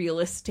real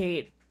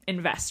estate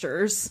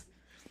investors.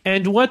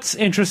 And what's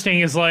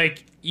interesting is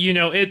like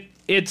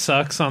it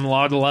sucks on a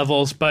lot of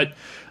levels, but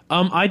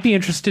I'd be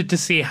interested to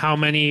see how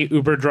many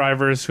Uber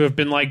drivers who have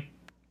been like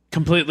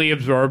completely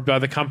absorbed by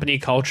the company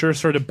culture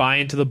sort of buy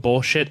into the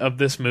bullshit of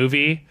this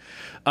movie.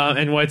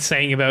 And what it's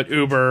saying about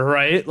Uber,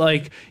 right?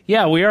 Like,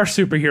 yeah, we are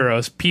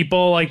superheroes.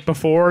 People, like,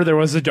 before there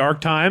was the dark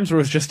times where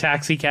it was just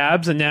taxi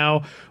cabs, and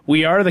now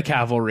we are the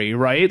cavalry,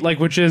 right? Like,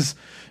 which is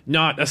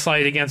not a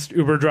slight against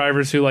Uber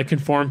drivers who, like,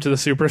 conform to the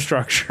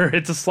superstructure.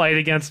 It's a slight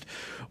against,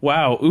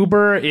 wow,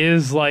 Uber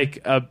is, like,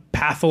 a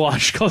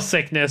pathological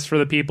sickness for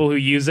the people who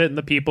use it and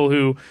the people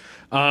who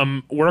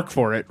work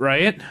for it,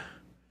 right?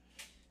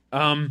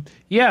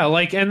 Yeah,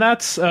 like, and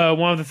that's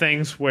one of the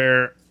things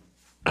where...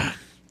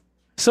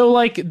 So,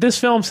 like, this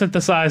film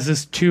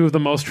synthesizes two of the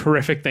most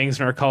horrific things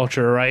in our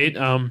culture, right?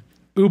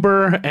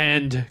 Uber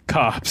and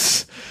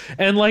cops.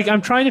 And, like,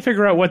 I'm trying to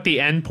figure out what the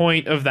end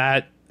point of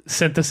that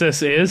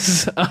synthesis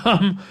is.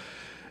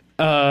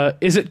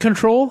 Is it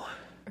control?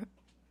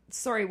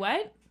 Sorry,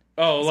 what?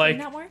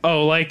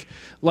 Like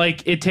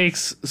it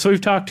takes... So we've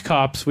talked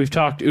cops, we've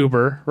talked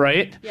Uber,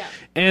 right? Yeah.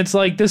 And it's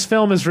like, this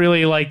film is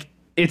really, like...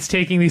 It's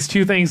taking these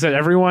two things that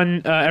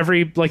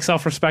every like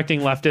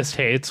self-respecting leftist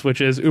hates,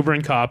 which is Uber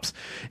and cops,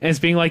 and it's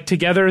being like,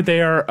 together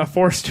they are a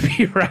force to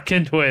be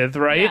reckoned with,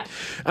 right? Yeah.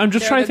 I'm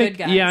just trying to think.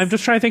 Yeah, I'm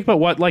just trying to think about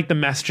what like the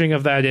messaging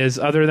of that is,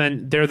 other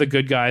than they're the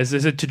good guys.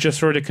 Is it to just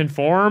sort of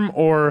conform,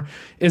 or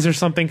is there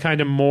something kind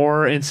of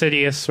more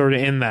insidious sort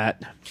of in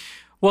that?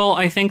 Well,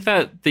 I think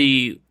that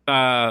the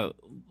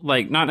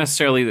like, not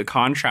necessarily the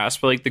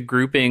contrast, but like the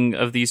grouping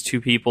of these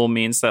two people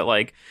means that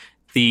like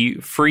the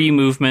free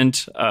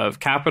movement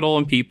of capital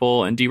and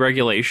people and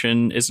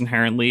deregulation is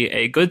inherently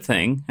a good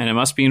thing, and it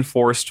must be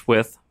enforced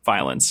with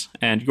violence.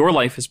 And your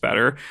life is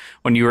better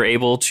when you are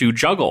able to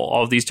juggle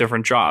all of these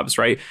different jobs,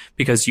 right?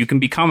 Because you can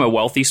become a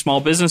wealthy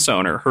small business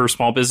owner. Her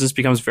small business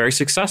becomes very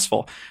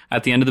successful.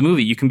 At the end of the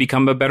movie, you can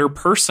become a better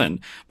person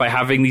by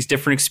having these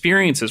different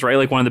experiences, right?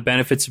 Like, one of the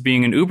benefits of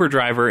being an Uber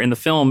driver in the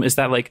film is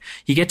that, like,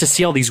 you get to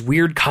see all these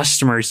weird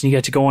customers and you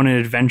get to go on an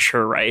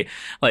adventure, right?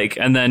 Like,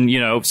 and then,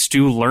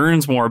 Stu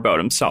learns more about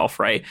himself,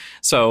 right?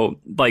 So,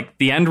 like,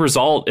 the end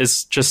result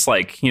is just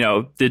like,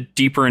 the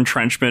deeper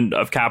entrenchment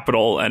of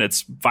capital and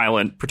its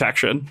violent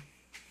protection.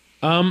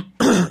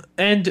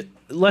 And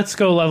let's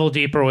go level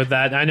deeper with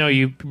that. I know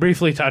you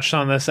briefly touched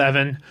on this,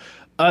 Evan.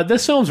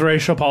 This film's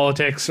racial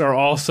politics are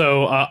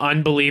also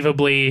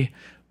unbelievably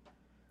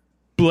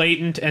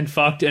blatant and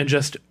fucked and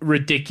just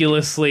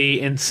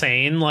ridiculously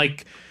insane.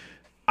 Like,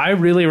 I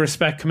really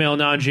respect Kumail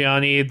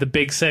Nanjiani. The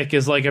Big Sick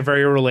is like a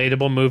very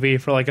relatable movie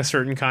for like a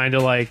certain kind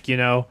of like, you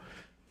know,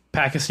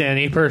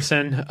 Pakistani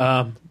person,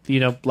 you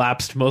know,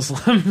 lapsed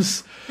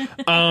Muslims,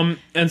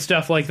 and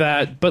stuff like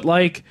that. But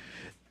like,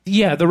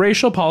 yeah, the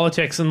racial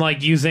politics and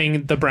like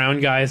using the brown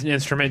guy as an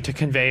instrument to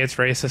convey its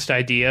racist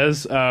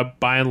ideas,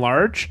 by and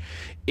large,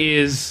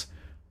 is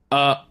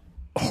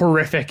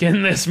horrific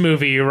in this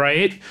movie,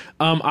 right?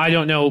 I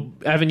don't know,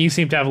 Evan, you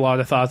seem to have a lot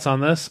of thoughts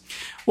on this.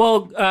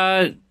 Well,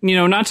 you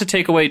know, not to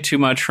take away too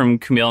much from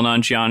Kumail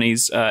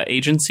Nanjiani's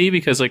agency,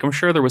 because like I'm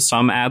sure there was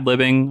some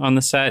ad-libbing on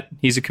the set.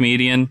 He's a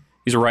comedian.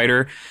 He's a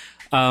writer.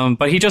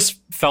 But he just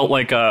felt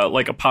like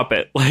a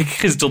puppet. Like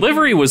his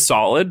delivery was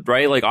solid,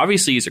 right? Like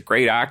obviously he's a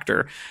great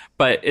actor,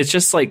 but it's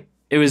just like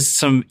it was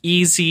some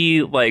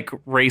easy like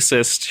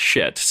racist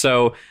shit.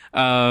 So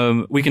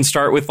we can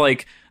start with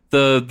like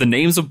the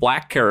names of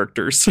black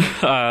characters.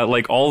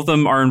 Like all of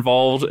them are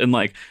involved in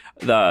like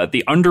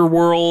the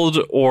underworld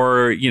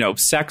or, you know,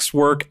 sex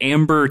work.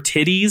 Amber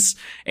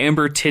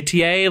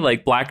Tittier,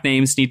 like black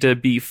names need to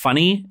be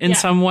funny in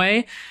some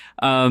way.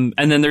 And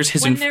then there's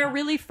his... When they're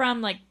really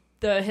from, like,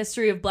 the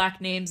history of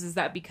black names is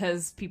that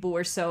because people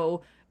were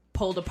so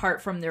pulled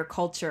apart from their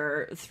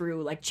culture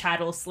through, like,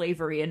 chattel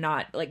slavery and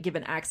not, like,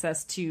 given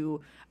access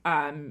to,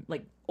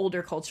 like,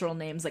 older cultural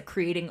names, like,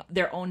 creating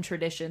their own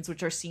traditions,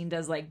 which are seen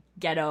as, like,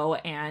 ghetto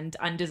and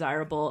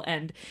undesirable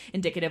and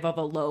indicative of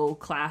a low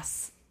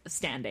class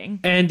standing.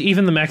 And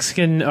even the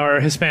Mexican or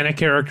Hispanic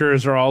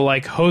characters are all,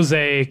 like,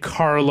 Jose,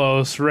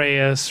 Carlos,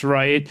 Reyes,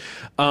 right?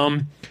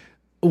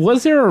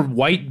 Was there a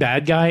white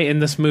bad guy in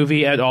this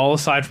movie at all,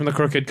 aside from the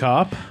crooked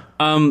cop?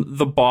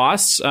 The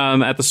boss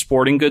at the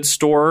sporting goods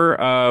store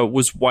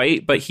was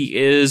white, but he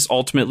is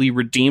ultimately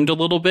redeemed a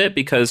little bit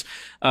because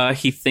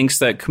he thinks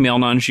that Kumail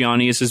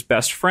Nanjiani is his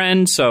best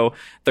friend. So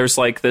there's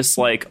like this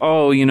like,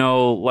 oh, you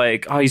know,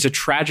 like, oh, he's a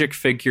tragic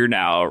figure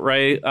now,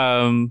 right?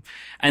 And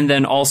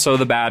then also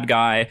the bad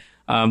guy,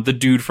 the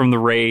dude from the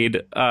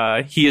raid,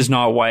 he is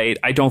not white.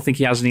 I don't think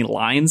he has any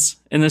lines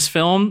in this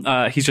film.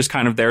 He's just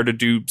kind of there to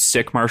do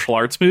sick martial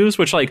arts moves,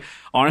 which, like,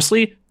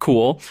 honestly,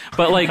 cool.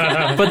 But like,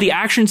 but the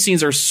action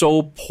scenes are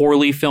so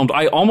poorly filmed.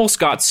 I almost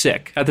got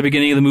sick at the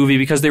beginning of the movie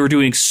because they were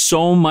doing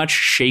so much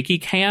shaky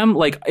cam.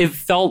 Like, it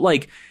felt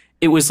like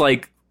it was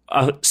like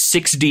a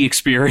 6D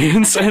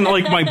experience, and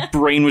like my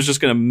brain was just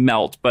gonna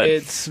melt. But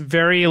it's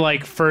very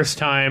like first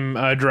time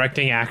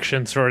directing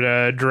action sort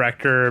of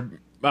director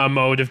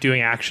mode of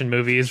doing action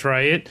movies,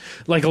 right?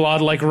 Like a lot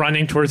of like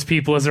running towards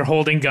people as they're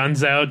holding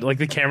guns out, like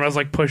the camera's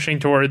like pushing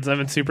towards them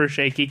and super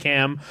shaky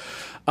cam.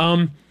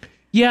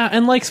 Yeah,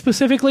 and like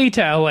specifically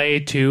to LA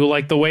too,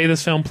 like the way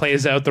this film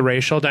plays out the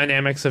racial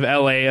dynamics of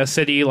LA, a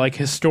city like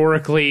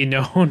historically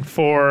known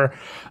for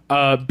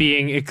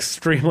being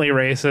extremely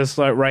racist,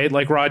 right?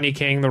 Like Rodney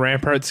King, the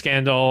Rampart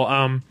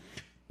scandal,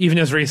 even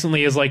as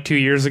recently as like 2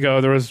 years ago,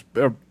 there was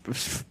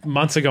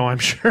months ago, I'm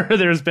sure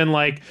there's been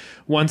like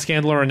one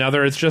scandal or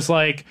another. It's just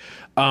like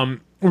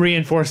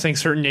reinforcing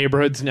certain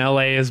neighborhoods in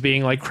LA as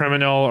being like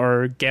criminal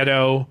or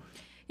ghetto.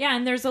 Yeah,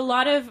 and there's a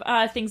lot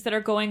of things that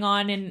are going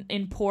on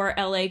in poor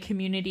LA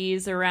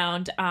communities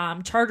around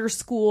charter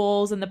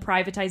schools and the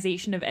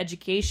privatization of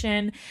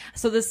education.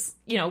 So this,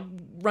 you know,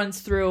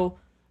 runs through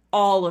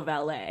all of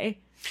LA.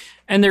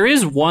 And there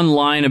is one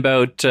line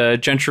about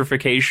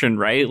gentrification,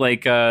 right?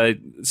 Like,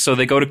 so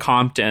they go to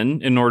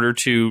Compton in order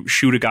to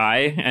shoot a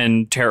guy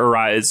and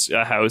terrorize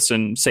a house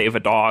and save a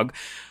dog.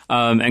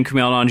 And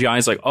Kumail Nanjiani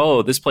is like,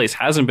 oh, this place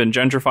hasn't been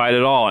gentrified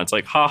at all. And it's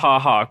like, ha, ha,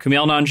 ha.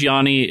 Kumail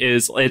Nanjiani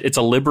it's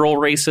a liberal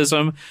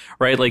racism,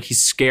 right? Like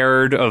he's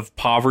scared of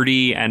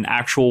poverty and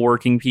actual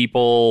working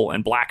people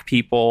and black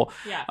people.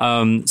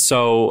 Yeah.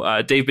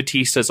 So Dave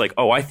Bautista is like,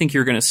 oh, I think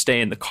you're going to stay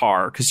in the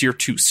car because you're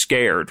too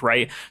scared,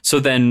 right? So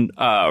then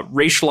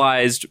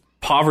racialized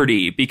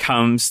poverty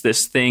becomes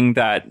this thing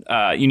that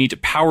you need to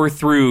power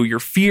through your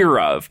fear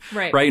of,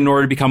 right, in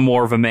order to become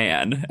more of a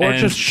man. Or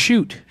just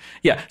shoot.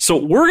 Yeah, so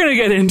we're going to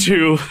get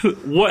into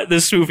what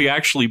this movie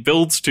actually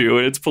builds to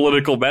and its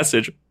political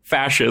message,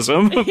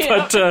 fascism.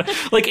 Yeah. But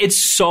like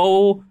it's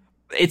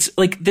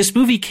like this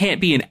movie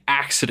can't be an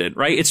accident,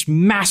 right? It's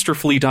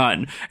masterfully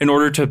done in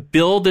order to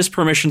build this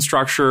permission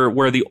structure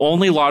where the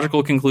only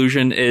logical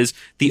conclusion is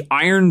the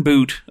iron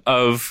boot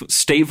of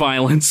state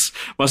violence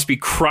must be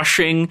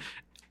crushing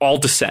all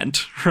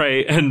dissent,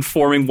 right? And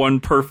forming one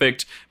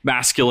perfect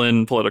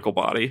masculine political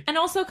body. And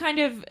also kind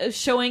of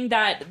showing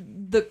that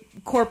the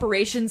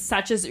corporations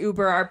such as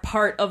Uber are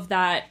part of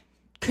that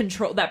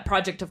control, that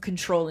project of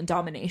control and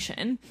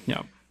domination.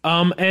 Yeah.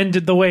 And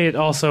the way it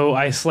also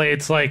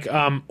isolates like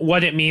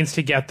what it means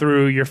to get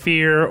through your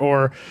fear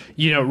or,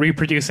 you know,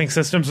 reproducing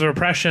systems of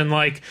oppression,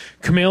 like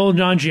Kumail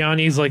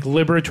Nanjiani's like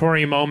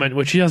liberatory moment,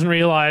 which he doesn't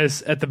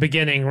realize at the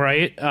beginning,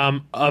 right,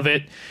 of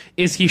it,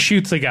 is he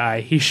shoots a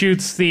guy. He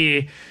shoots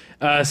the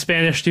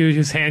Spanish dude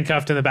who's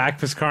handcuffed in the back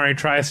of his car and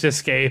tries to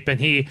escape, and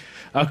he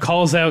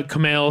calls out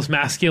Kumail's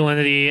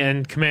masculinity,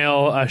 and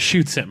Kumail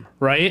shoots him,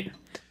 right?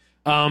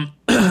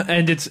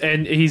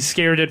 And he's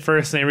scared at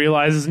first, and he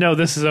realizes, no,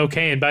 this is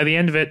okay. And by the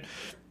end of it,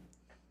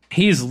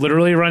 he's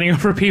literally running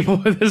over people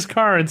with his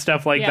car and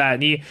stuff like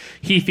that. And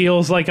he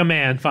feels like a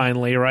man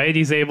finally, right?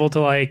 He's able to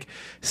like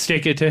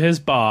stick it to his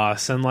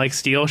boss and like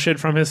steal shit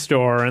from his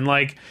store and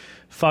like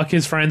fuck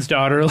his friend's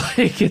daughter.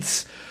 Like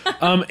it's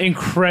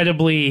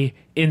incredibly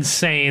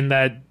insane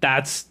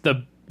that's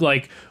the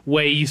like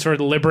way you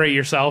sort of liberate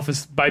yourself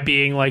is by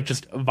being like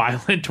just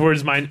violent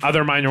towards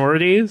other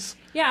minorities.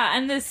 Yeah,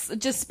 and this,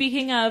 just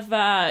speaking of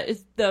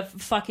the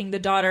fucking the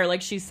daughter,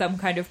 like she's some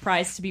kind of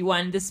prize to be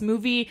won. This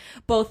movie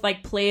both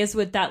like plays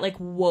with that like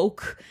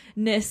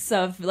wokeness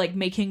of like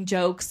making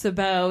jokes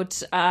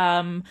about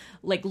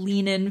like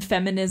lean-in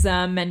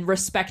feminism and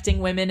respecting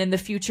women and the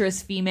future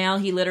as female.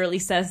 He literally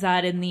says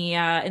that in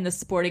the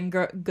sporting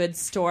goods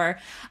store,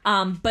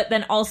 but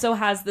then also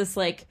has this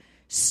like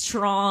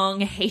strong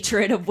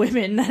hatred of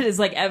women that is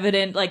like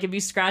evident, like if you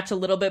scratch a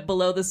little bit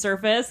below the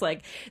surface.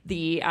 Like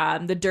the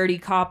dirty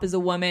cop is a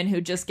woman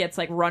who just gets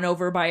like run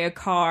over by a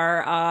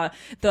car.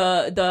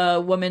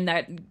 The woman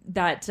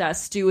that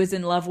Stu is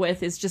in love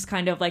with is just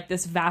kind of like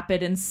this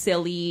vapid and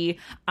silly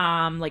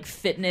like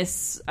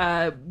fitness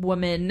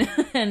woman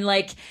and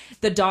like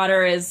the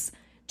daughter is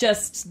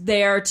just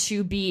there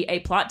to be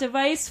a plot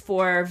device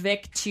for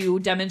Vic to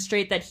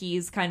demonstrate that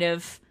he's kind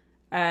of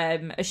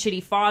a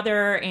shitty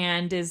father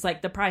and is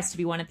like the prize to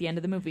be won at the end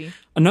of the movie.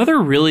 Another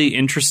really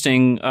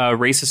interesting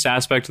racist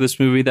aspect of this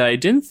movie that I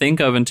didn't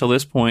think of until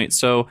this point.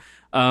 So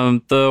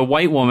the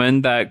white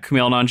woman that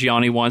Kumail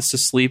Nanjiani wants to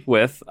sleep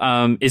with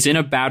is in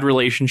a bad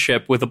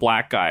relationship with a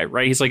black guy,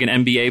 right? He's like an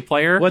NBA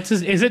player. What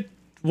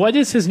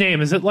is his name?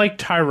 Is it like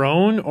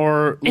Tyrone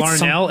or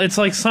Larnell? It's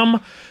like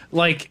some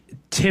like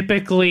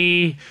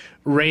typically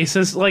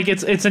racist, like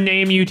it's a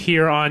name you'd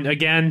hear on,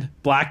 again,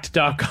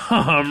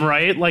 blacked.com,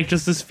 right? Like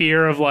just this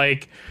fear of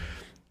like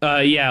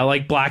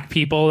like black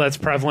people that's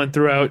prevalent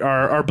throughout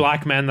our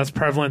black men that's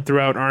prevalent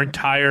throughout our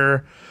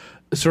entire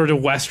sort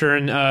of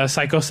Western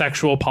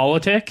psychosexual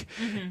politic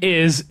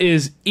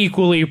is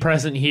equally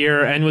present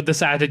here, and with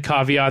this added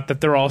caveat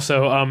that they're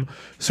also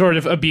sort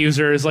of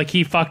abusers. Like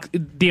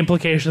the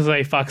implications that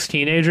he fucks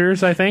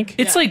teenagers, I think.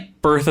 It's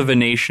like Birth of a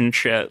Nation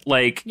shit.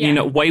 Like, you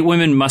know, white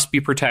women must be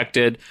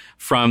protected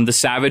from the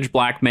savage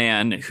black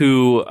man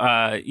who,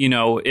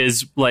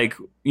 is like,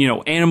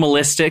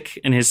 animalistic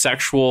in his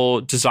sexual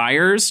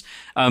desires,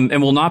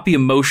 and will not be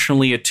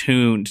emotionally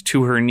attuned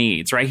to her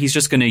needs, right? He's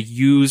just going to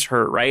use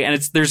her, right?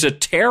 And there's a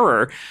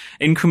terror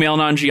in Kumail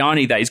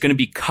Nanjiani that he's going to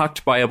be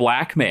cucked by a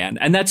black man.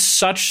 And that's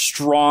such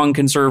strong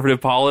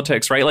conservative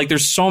politics, right? Like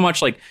there's so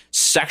much like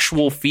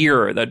sexual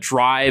fear that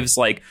drives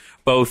like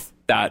both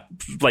that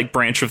like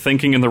branch of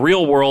thinking in the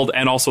real world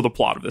and also the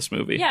plot of this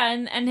movie.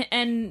 Yeah,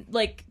 and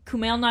like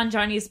Kumail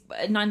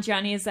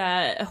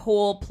Nanjiani's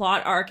whole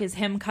plot arc is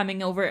him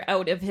coming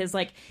out of his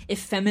like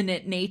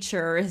effeminate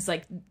nature, his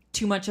like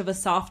too much of a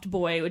soft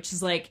boy, which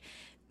is like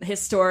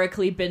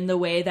historically been the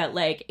way that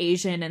like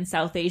Asian and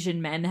South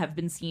Asian men have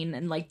been seen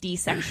and like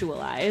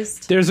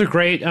desexualized. There's a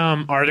great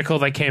article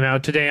that came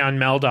out today on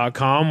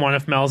Mel.com. One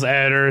of Mel's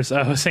editors,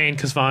 Hussein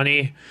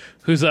Kasvani,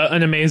 who's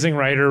an amazing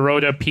writer,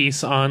 wrote a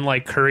piece on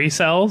like curry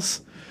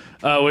cells,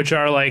 which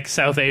are like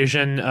South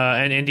Asian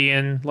and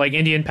Indian, like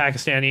Indian,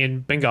 Pakistani,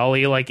 and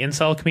Bengali like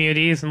incel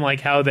communities, and like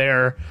how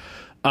they're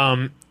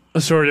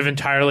sort of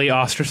entirely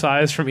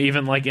ostracized from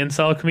even like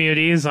incel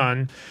communities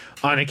on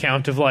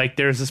account of like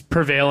there's this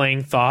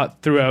prevailing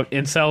thought throughout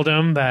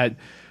inceldom that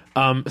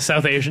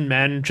South Asian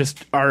men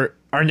just are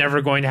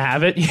never going to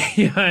have it.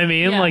 You know what I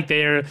mean? Yeah. Like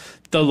they are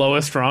the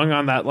lowest rung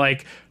on that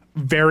like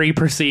very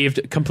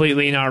perceived,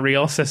 completely not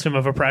real system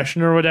of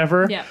oppression or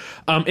whatever. Yeah.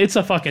 It's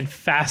a fucking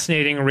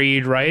fascinating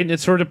read, right? It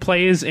sort of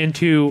plays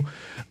into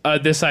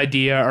this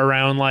idea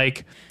around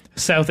like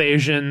South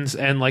Asians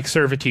and like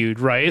servitude,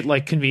 right?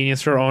 Like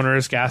convenience store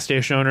owners, gas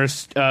station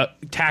owners,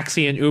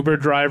 taxi and Uber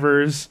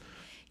drivers.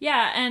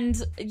 Yeah, and,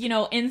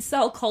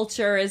 incel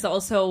culture is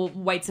also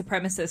white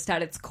supremacist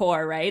at its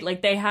core, right?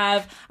 Like,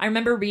 I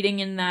remember reading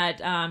in that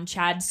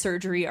Chad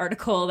Surgery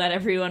article that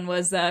everyone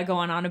was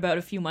going on about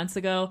a few months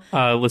ago.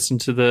 Listen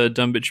to the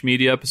Dumb Bitch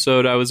Media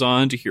episode I was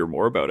on to hear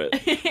more about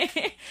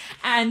it.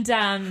 And,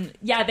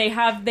 they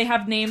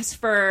have names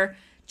for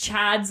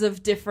Chads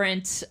of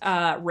different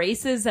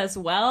races as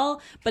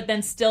well, but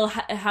then still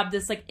have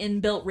this, like,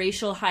 inbuilt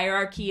racial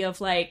hierarchy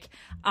of, like,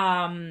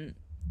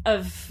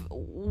 of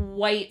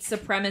white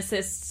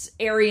supremacist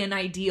Aryan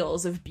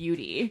ideals of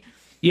beauty.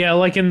 Yeah,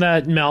 like in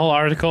that Mel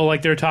article,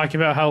 like they're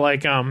talking about how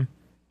like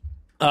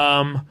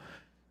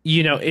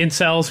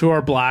incels who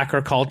are black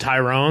are called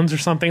Tyrones or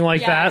something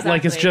like that. Exactly.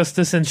 Like it's just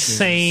this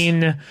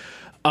insane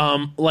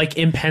like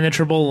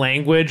impenetrable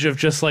language of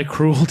just like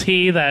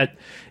cruelty that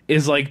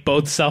is like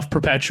both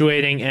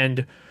self-perpetuating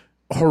and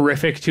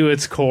horrific to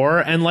its core.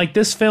 And like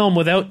this film,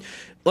 without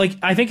like,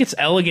 I think its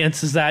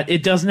elegance is that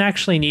it doesn't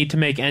actually need to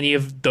make any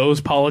of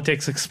those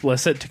politics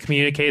explicit to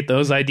communicate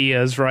those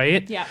ideas,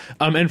 right? Yeah.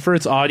 And for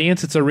its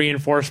audience, it's a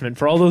reinforcement.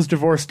 For all those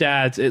divorced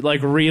dads, it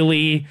like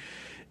really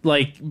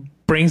like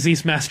brings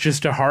these messages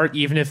to heart,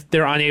 even if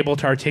they're unable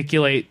to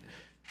articulate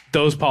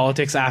those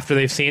politics after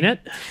they've seen it.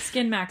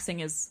 Skin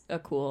maxing is a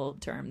cool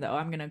term, though.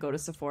 I'm gonna go to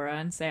Sephora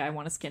and say I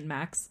want a skin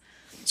max.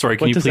 Sorry,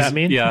 can What you does please? that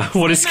mean? Yeah,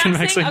 what is skin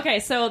maxing? Okay,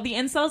 so the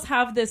incels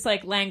have this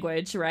like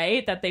language,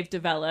 right, that they've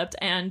developed,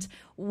 and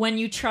when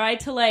you try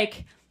to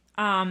like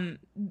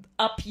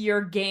up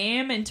your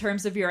game in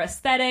terms of your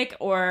aesthetic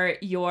or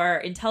your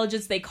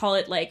intelligence, they call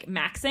it like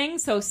maxing.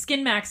 So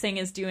skin maxing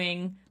is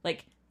doing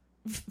like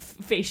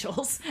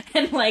facials,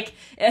 and like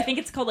I think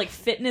it's called like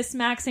fitness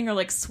maxing or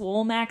like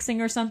swole maxing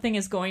or something,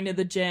 is going to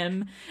the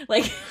gym.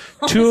 Like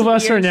Two of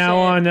us on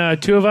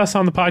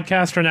the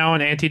podcast are now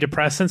on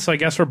antidepressants, so I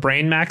guess we're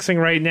brain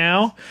maxing right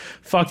now.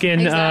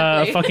 Fucking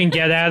Exactly. fucking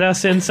get at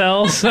us,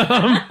 incels.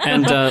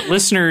 And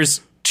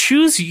listeners,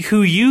 choose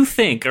who you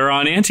think are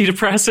on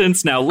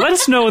antidepressants now. Let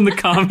us know in the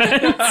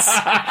comments.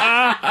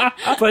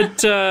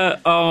 But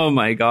oh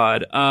my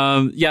god,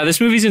 yeah,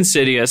 this movie's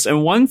insidious.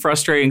 And one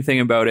frustrating thing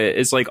about it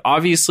is like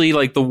obviously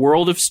like the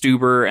world of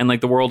Stuber and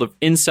like the world of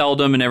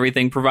inceldom and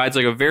everything provides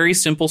like a very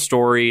simple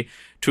story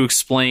to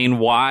explain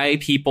why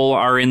people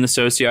are in the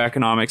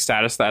socioeconomic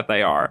status that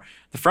they are.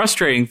 The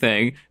frustrating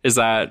thing is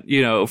that,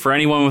 you know, for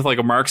anyone with like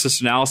a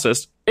Marxist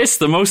analysis, it's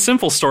the most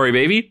simple story,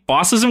 baby.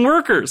 Bosses and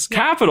workers,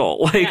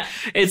 capital. Like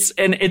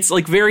it's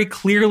like very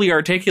clearly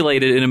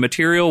articulated in a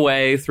material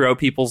way throughout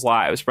people's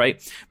lives,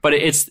 right? But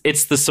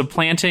it's the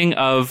supplanting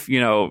of, you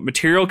know,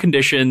 material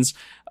conditions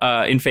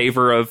in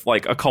favor of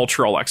like a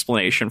cultural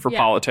explanation for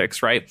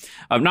politics, right?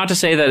 Not to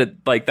say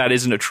that that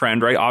isn't a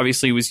trend, right?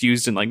 Obviously it was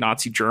used in like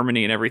Nazi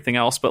Germany and everything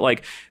else, but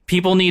like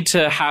people need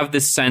to have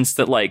this sense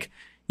that like,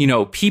 you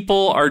know,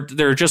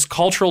 they're just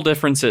cultural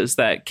differences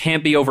that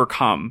can't be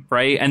overcome,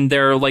 right? And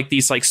there are like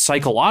these like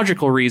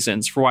psychological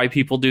reasons for why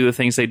people do the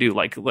things they do,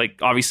 like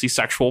obviously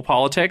sexual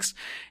politics,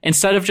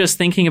 instead of just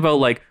thinking about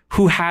like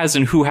who has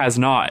and who has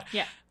not.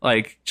 Yeah.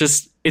 Like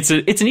just it's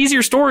an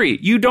easier story.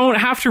 You don't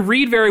have to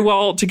read very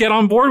well to get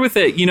on board with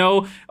it. You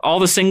know, all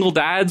the single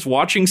dads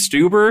watching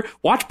Stuber,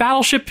 watch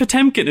Battleship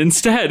Potemkin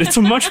instead. It's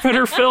a much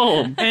better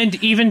film. And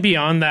even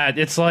beyond that,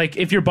 it's like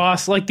if your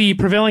boss, like the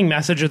prevailing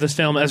message of this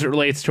film as it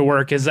relates to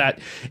work is that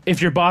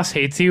if your boss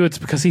hates you, it's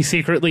because he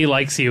secretly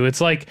likes you.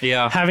 It's like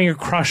having a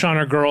crush on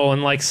a girl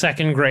in like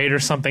second grade or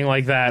something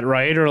like that,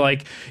 right? Or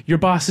like your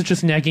boss is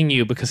just negging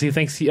you because he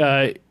thinks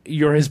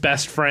you're his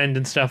best friend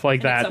and stuff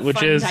like that, it's a which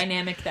fun is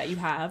dynamic that you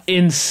have.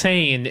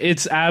 insane.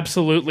 It's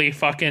absolutely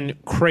fucking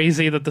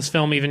crazy that this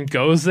film even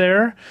goes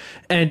there,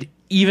 and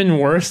even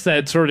worse that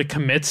it sort of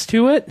commits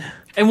to it.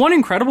 And one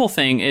incredible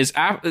thing is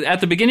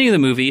at the beginning of the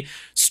movie,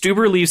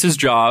 Stuber leaves his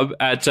job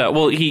at,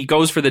 he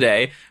goes for the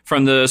day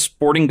from the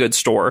sporting goods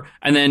store,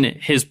 and then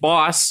his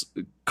boss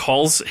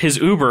calls his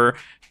Uber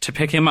to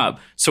pick him up.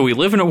 So we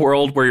live in a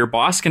world where your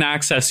boss can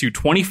access you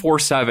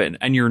 24/7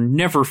 and you're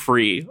never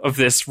free of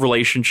this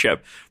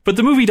relationship. But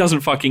the movie doesn't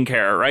fucking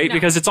care, right? No.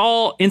 Because it's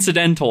all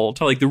incidental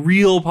to like the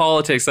real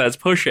politics that it's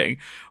pushing,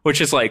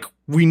 which is like,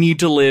 we need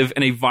to live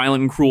in a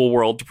violent and cruel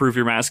world to prove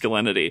your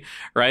masculinity,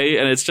 right?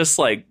 And it's just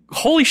like,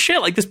 holy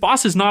shit, like this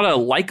boss is not a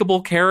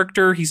likable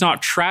character. He's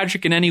not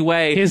tragic in any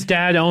way. His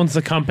dad owns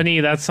the company.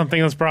 That's something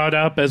that's brought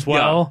up as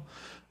well.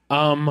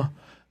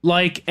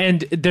 Like,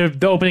 and the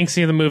opening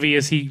scene of the movie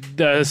is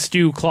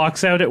Stu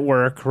clocks out at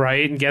work,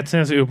 right, and gets in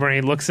his Uber, and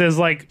he looks at his,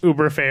 like,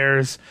 Uber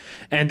fares,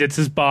 and it's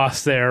his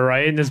boss there,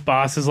 right, and his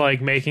boss is, like,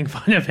 making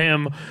fun of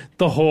him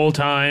the whole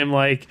time,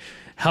 like,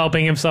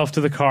 helping himself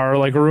to the car,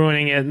 like,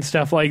 ruining it and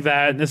stuff like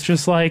that, and it's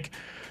just, like,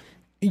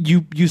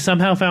 you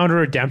somehow found a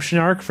redemption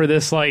arc for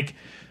this, like,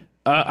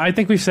 I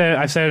think I've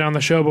said it on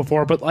the show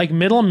before, but, like,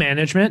 middle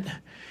management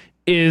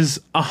is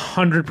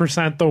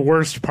 100% the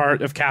worst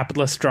part of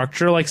capitalist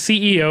structure. Like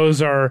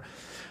CEOs are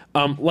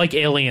like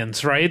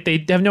aliens, right?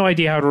 They have no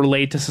idea how to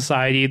relate to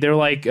society. They're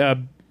like,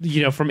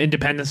 from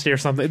Independence Day or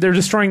something. They're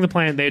destroying the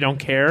planet. They don't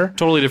care.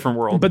 Totally different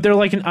world. But they're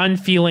like an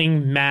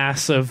unfeeling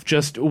mass of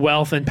just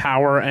wealth and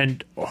power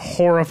and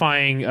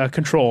horrifying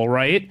control,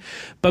 right?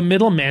 But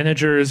middle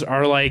managers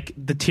are like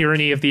the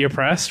tyranny of the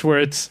oppressed,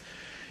 where it's,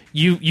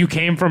 You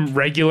came from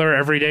regular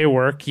everyday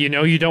work. You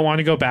know you don't want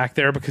to go back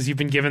there because you've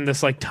been given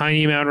this like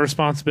tiny amount of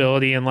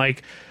responsibility and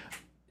like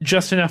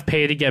just enough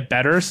pay to get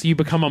better. So you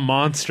become a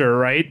monster,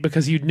 right?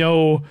 Because you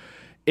know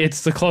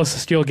it's the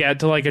closest you'll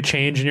get to like a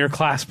change in your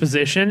class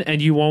position,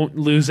 and you won't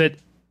lose it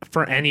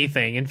for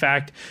anything. In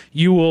fact,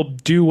 you will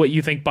do what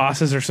you think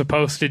bosses are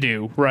supposed to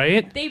do,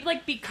 right? They've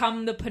like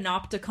become the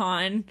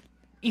panopticon,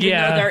 even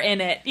though they're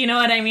in it. You know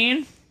what I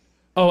mean?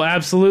 Oh,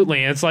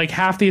 absolutely. And it's like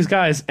half these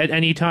guys at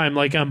any time,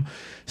 like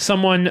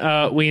someone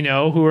we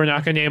know who we're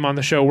not going to name on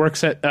the show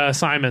works at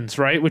Simon's,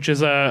 right, which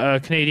is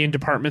a Canadian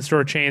department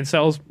store chain,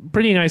 sells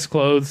pretty nice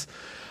clothes.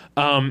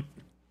 And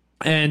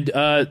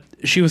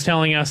she was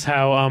telling us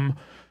how,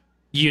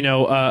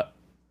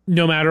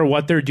 no matter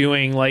what they're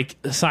doing, like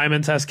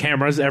Simon's has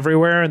cameras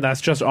everywhere, and that's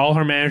just all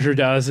her manager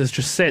does is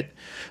just sit.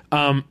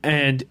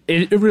 And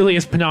it really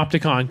is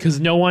panopticon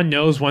because no one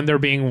knows when they're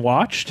being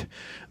watched,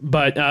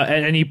 but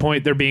at any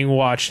point they're being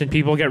watched, and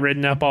people get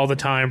written up all the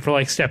time for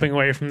like stepping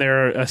away from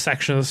their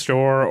section of the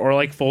store or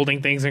like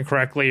folding things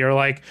incorrectly or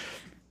like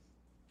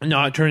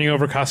not turning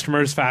over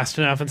customers fast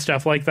enough and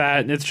stuff like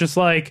that. And it's just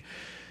like,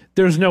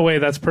 there's no way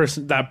that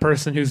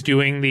person who's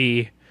doing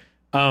the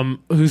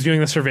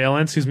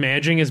surveillance, who's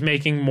managing, is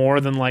making more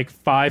than like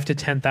 $5,000 to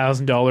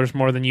 $10,000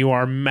 more than you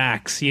are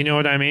max. You know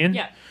what I mean?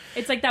 Yeah.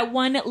 It's like that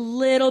one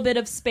little bit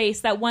of space,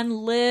 that one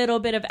little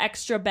bit of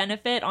extra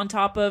benefit on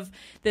top of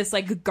this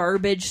like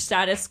garbage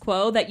status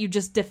quo that you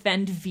just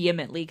defend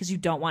vehemently because you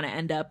don't want to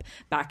end up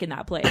back in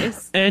that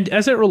place. And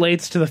as it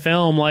relates to the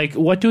film, like,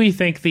 what do we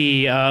think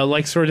the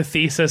like sort of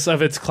thesis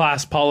of its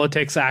class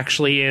politics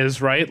actually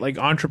is, right? Like,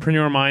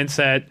 entrepreneur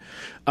mindset,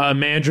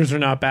 managers are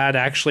not bad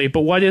actually,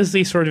 but what is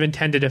the sort of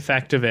intended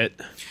effect of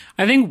it?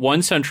 I think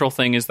one central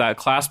thing is that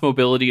class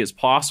mobility is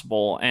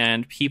possible,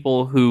 and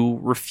people who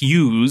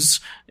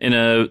refuse, in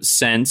a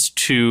sense,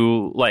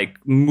 to like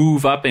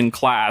move up in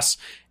class,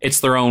 it's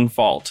their own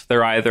fault.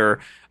 They're either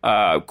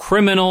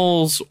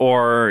criminals,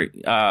 or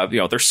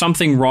there's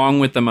something wrong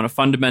with them on a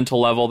fundamental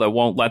level that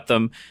won't let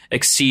them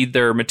exceed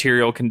their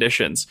material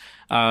conditions.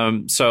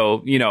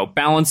 So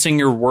balancing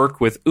your work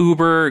with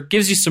Uber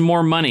gives you some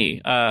more money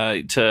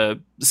to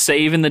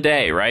save in the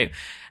day, right?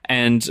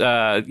 And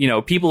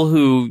people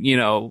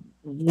who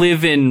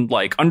live in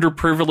like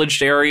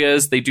underprivileged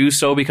areas, they do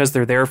so because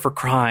they're there for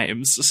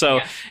crimes. So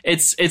yeah.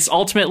 It's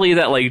ultimately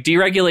that like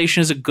deregulation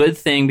is a good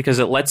thing because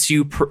it lets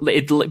you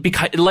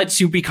it lets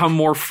you become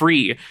more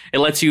free. It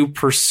lets you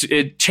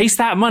chase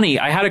that money.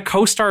 I had a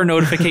CoStar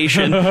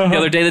notification the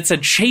other day that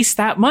said, "Chase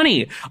that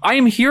money. I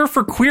am here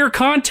for queer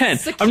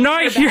content. I'm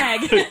not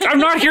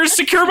here to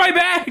secure my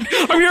bag.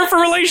 I'm here for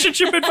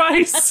relationship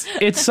advice."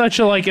 It's such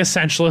a like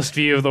essentialist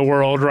view of the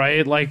world,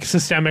 right? Like,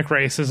 systemic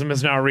racism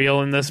is not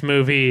real in this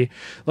movie.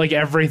 Like,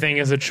 everything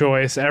is a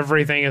choice.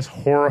 Everything is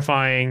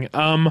horrifying.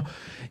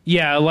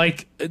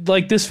 Like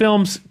this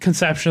film's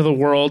conception of the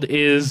world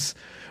is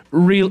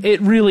real.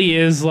 It really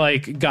is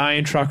like guy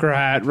in trucker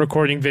hat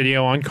recording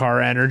video on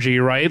car energy,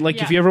 right? Like,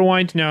 yeah. If you ever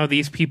wanted to know how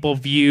these people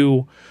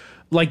view,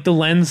 like, the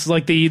lens,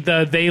 like the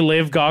they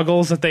live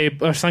goggles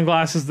that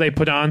sunglasses they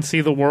put on,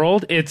 see the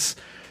world, it's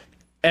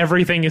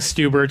everything is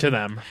Stuber to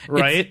them,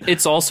 right?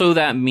 It's also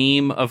that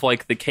meme of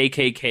like the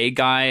KKK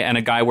guy and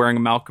a guy wearing a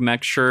Malcolm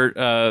X shirt,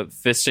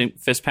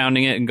 fist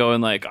pounding it and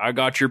going like, "I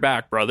got your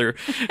back, brother."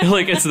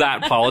 Like, it's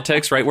that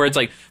politics, right? Where it's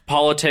like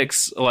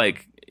politics,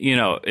 like,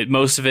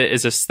 most of it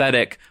is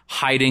aesthetic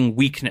hiding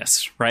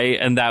weakness, right?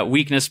 And that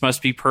weakness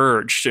must be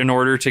purged in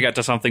order to get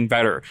to something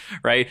better,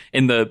 right?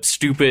 In the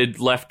stupid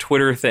left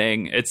Twitter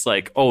thing, it's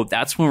like, oh,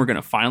 that's when we're going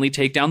to finally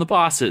take down the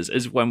bosses,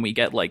 is when we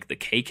get like the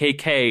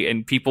KKK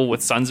and people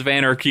with Sons of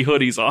Anarchy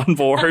hoodies on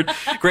board.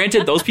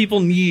 Granted, those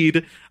people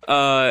need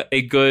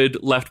a good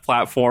left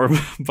platform,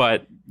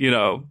 but,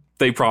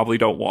 they probably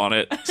don't want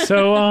it.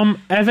 So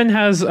Evan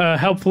has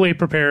helpfully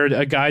prepared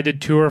a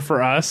guided tour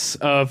for us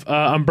of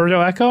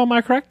Umberto Eco. Am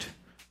I correct?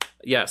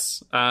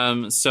 Yes.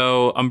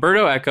 So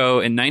Umberto Eco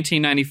in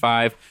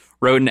 1995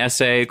 wrote an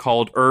essay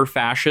called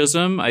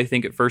Fascism. I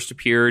think it first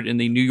appeared in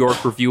the New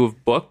York Review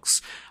of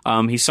Books.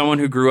 He's someone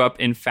who grew up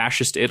in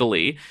fascist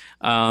Italy.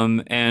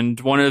 And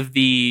one of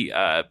the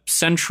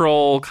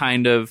central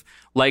kind of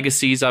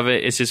legacies of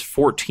it is his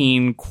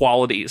 14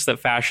 qualities that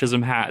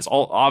fascism has.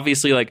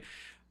 Obviously, like,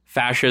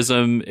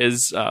 fascism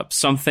is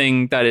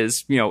something that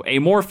is,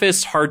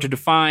 amorphous, hard to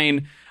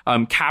define,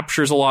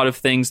 captures a lot of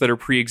things that are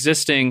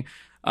pre-existing.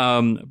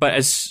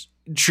 But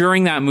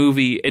during that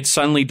movie, it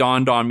suddenly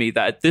dawned on me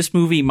that this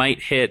movie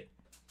might hit,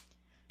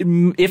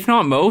 if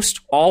not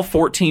most, all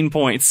 14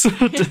 points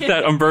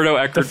that Umberto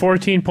Eco. The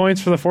 14 points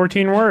for the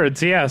 14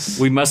 words, yes.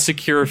 We must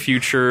secure a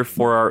future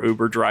for our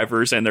Uber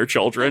drivers and their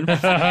children.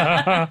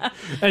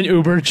 And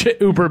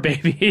Uber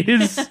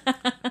babies.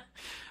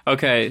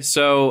 Okay,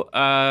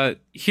 so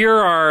here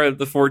are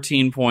the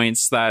 14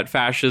 points that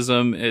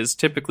fascism is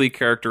typically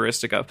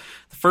characteristic of.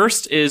 The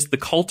first is the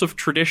cult of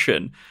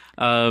tradition.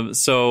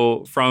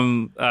 So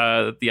from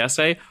the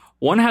essay,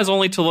 one has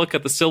only to look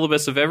at the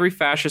syllabus of every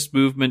fascist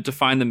movement to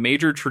find the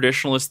major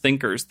traditionalist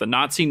thinkers. The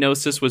Nazi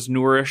gnosis was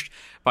nourished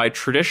by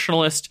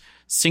traditionalist,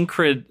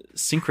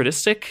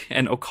 syncretistic,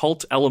 and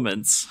occult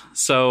elements.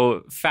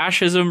 So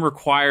fascism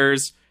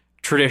requires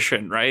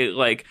tradition, right?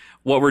 Like,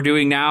 what we're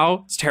doing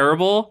now is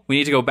terrible. We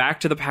need to go back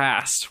to the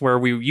past where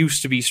we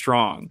used to be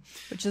strong.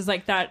 Which is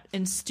like that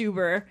in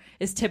Stuber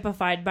is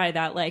typified by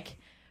that like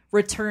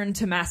return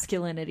to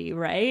masculinity,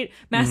 right?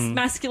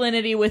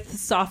 Masculinity with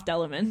soft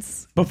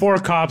elements. Before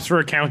cops were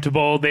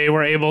accountable, they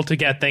were able to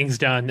get things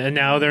done, and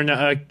now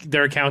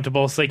they're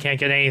accountable, so they can't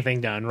get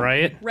anything done,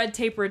 right? Red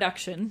tape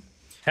reduction.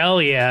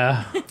 Hell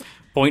yeah.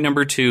 Point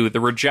number 2, the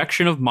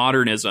rejection of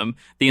modernism.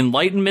 The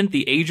Enlightenment,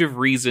 the age of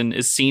reason,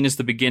 is seen as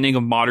the beginning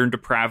of modern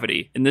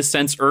depravity. In this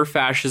sense,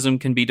 fascism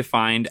can be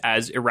defined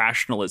as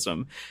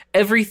irrationalism.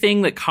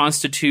 Everything that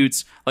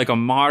constitutes like a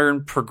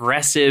modern,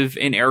 progressive,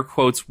 in air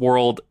quotes,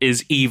 world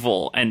is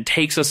evil and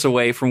takes us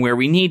away from where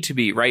we need to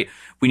be, right?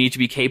 We need to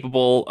be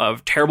capable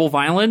of terrible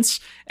violence,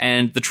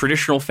 and the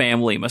traditional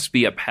family must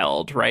be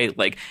upheld, right?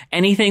 Like,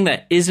 anything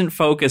that isn't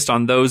focused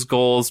on those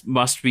goals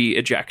must be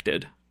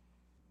ejected.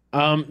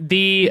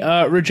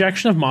 The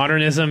rejection of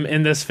modernism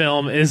in this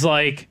film is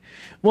like,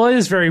 well, it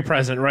is very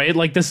present, right?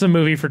 Like, this is a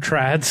movie for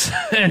trads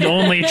and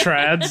only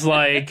trads.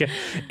 Like,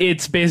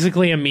 it's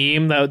basically a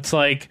meme that's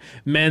like,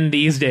 men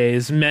these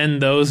days, men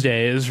those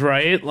days,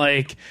 right?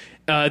 Like,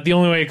 the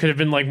only way it could have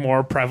been like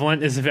more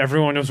prevalent is if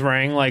everyone was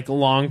wearing like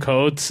long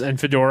coats and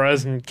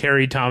fedoras and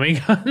carried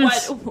Tommy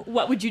guns.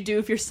 What would you do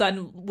if your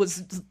son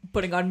was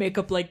putting on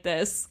makeup like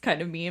this?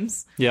 Kind of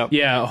memes. Yep.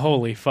 Yeah,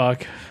 holy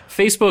fuck.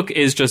 Facebook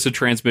is just a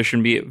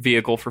transmission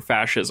vehicle for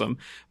fascism.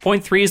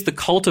 Point 3 is the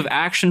cult of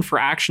action for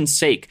action's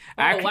sake.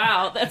 Oh,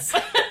 wow. That's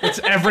It's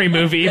every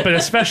movie, but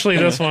especially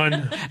this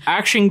one.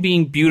 Action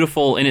being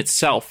beautiful in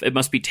itself, it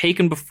must be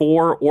taken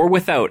before or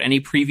without any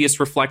previous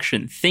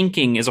reflection.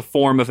 Thinking is a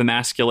form of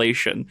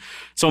emasculation.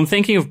 So I'm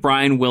thinking of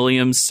Brian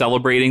Williams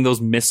celebrating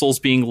those missiles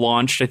being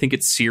launched. I think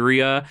it's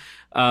Syria.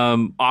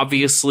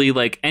 Obviously,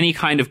 like any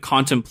kind of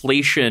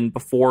contemplation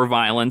before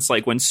violence,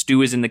 like when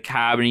Stu is in the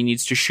cab and he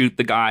needs to shoot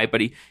the guy, but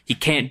he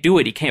can't do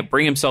it. He can't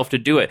bring himself to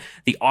do it.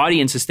 The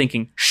audience is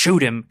thinking,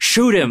 shoot him.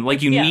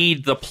 Like you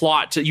need the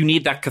plot you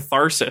need that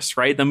catharsis,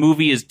 right? The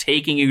movie is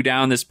taking you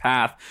down this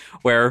path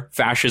where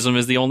fascism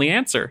is the only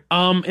answer.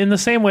 In the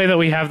same way that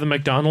we have the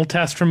McDonald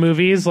test for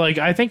movies, like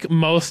I think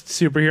most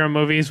superhero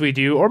movies we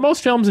do, or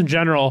most films in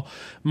general,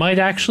 might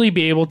actually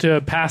be able to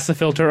pass the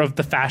filter of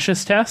the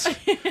fascist test.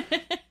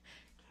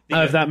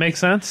 If that makes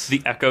sense.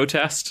 The Echo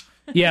test.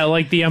 Yeah,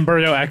 like the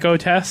Umberto Eco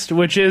test,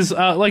 which is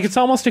like it's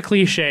almost a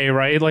cliche,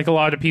 right? Like a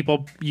lot of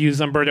people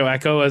use Umberto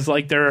Eco as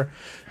like their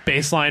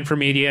baseline for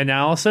media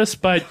analysis,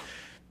 but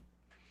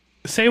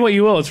say what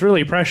you will, it's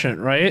really prescient,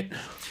 right?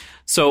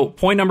 So,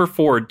 point number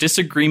 4,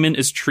 disagreement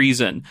is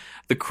treason.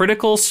 The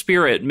critical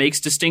spirit makes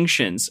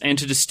distinctions, and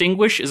to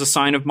distinguish is a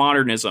sign of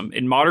modernism.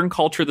 In modern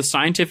culture, the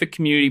scientific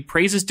community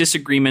praises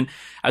disagreement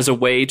as a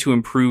way to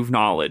improve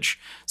knowledge.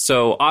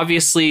 So,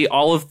 obviously,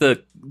 all of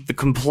the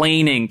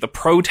complaining, the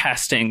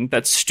protesting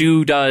that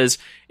Stu does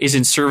is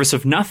in service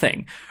of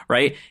nothing,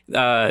 right?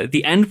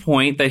 The end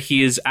point that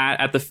he is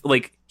at the,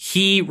 like,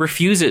 he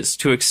refuses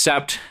to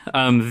accept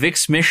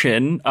Vic's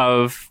mission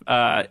of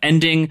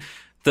ending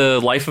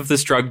the life of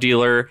this drug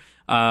dealer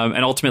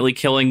and ultimately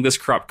killing this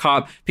corrupt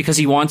cop because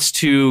he wants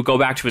to go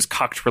back to his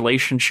cucked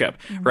relationship,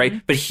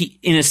 right? But he,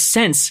 in a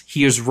sense,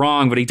 he is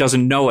wrong, but he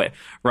doesn't know it,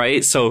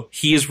 right? So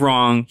he is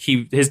wrong.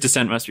 His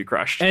dissent must be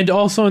crushed. And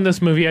also in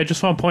this movie, I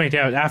just want to point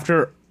out,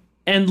 after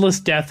endless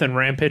death and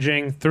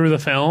rampaging through the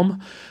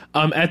film,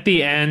 at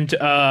the end,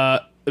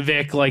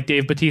 Vic, like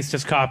Dave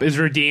Bautista's cop, is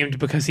redeemed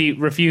because he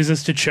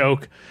refuses to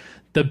choke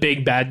the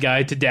big bad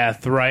guy to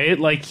death, right?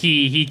 Like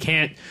he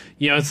can't,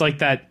 it's like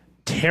that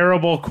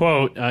terrible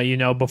quote,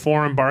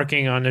 before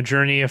embarking on a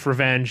journey of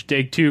revenge,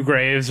 dig 2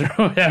 graves or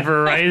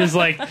whatever, right? It's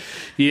like,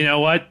 you know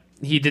what?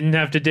 He didn't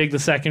have to dig the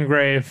second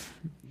grave.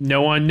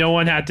 No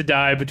one had to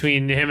die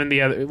between him and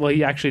the other. Well,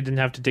 he actually didn't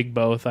have to dig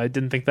both. I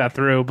didn't think that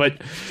through,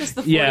 but just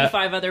the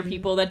 45 other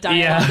people that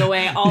died along the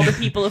way. All the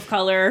people of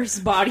color's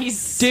bodies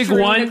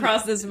strewn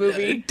across this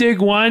movie. Dig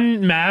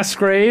 1 mass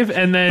grave,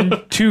 and then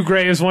 2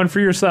 graves, one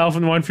for yourself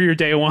and one for your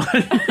day one.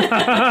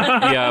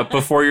 Yeah,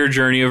 before your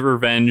journey of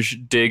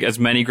revenge, dig as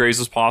many graves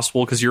as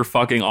possible because you're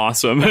fucking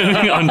awesome,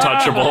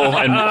 untouchable,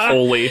 and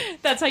holy.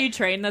 That's how you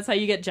train. That's how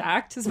you get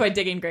jacked, is by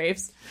digging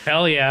graves.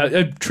 Hell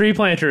yeah. Tree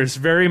planters,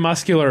 very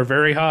muscular,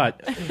 very hot.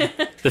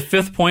 The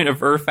 5th point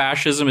of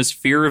fascism is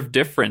fear of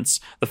difference.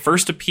 The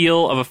first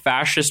appeal of a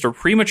fascist or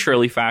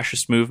prematurely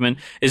fascist movement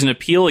is an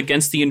appeal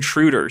against the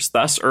intruders.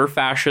 Thus,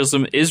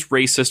 fascism is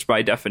racist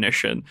by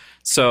definition.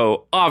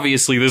 So,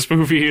 obviously, this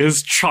movie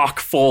is chock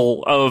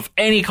full of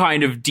any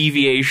kind of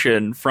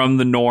deviation from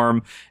the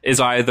norm is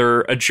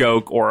either a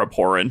joke or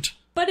abhorrent.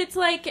 But it's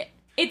like,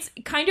 it's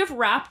kind of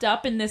wrapped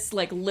up in this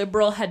like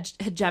liberal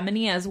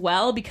hegemony as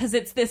well, because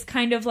it's this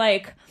kind of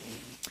like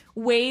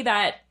way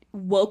that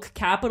woke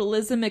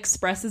capitalism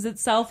expresses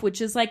itself, which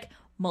is like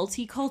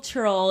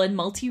multicultural and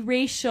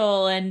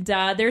multiracial, and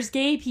there's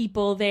gay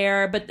people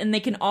there, and they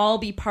can all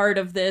be part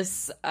of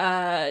this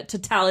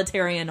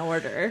totalitarian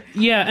order.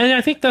 Yeah, and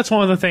I think that's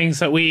one of the things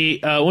that we,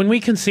 when we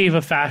conceive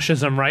of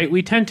fascism, right,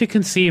 we tend to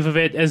conceive of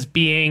it as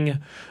being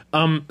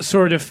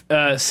sort of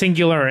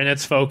singular in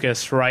its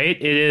focus, right?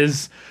 It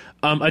is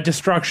a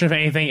destruction of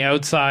anything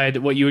outside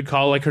what you would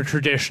call like a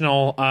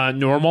traditional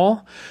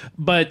normal.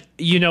 But,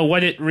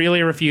 what it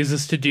really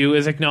refuses to do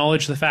is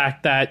acknowledge the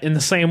fact that in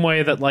the same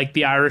way that like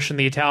the Irish and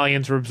the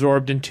Italians were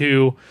absorbed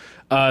into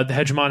the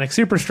hegemonic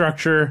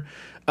superstructure,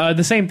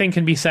 the same thing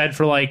can be said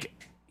for like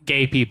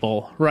gay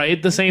people,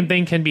 right? The same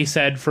thing can be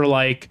said for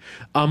like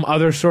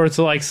other sorts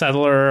of like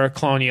settler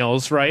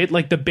colonials, right?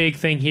 Like the big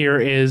thing here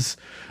is,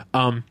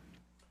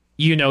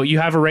 you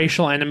have a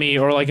racial enemy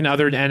or like an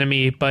othered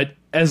enemy, but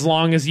as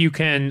long as you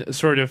can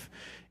sort of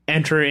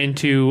enter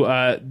into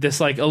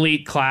this like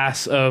elite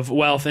class of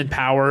wealth and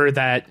power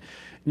that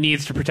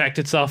needs to protect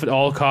itself at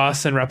all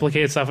costs and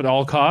replicate itself at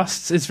all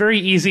costs, it's very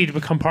easy to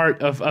become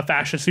part of a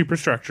fascist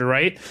superstructure,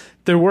 right?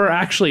 There were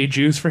actually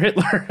Jews for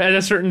Hitler at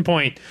a certain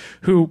point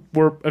who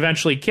were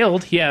eventually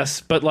killed, yes,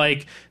 but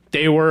like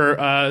they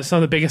were some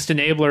of the biggest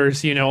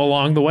enablers,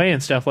 along the way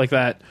and stuff like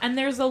that. And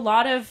there's a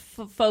lot of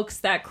folks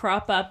that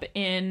crop up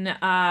in,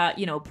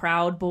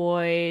 Proud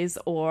Boys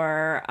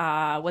or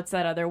what's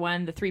that other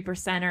one? The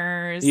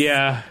 3%ers.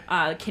 Yeah.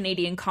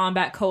 Canadian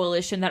Combat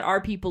Coalition that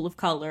are people of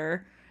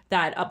color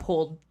that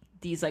uphold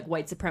these like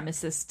white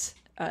supremacist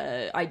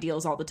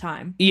ideals all the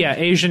time. Yeah,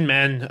 Asian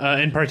men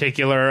in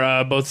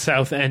particular, both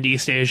South and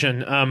East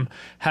Asian,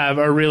 have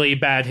a really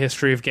bad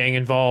history of getting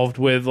involved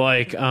with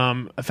like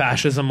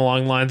fascism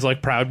along lines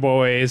like Proud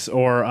Boys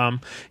or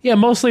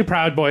mostly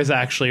Proud Boys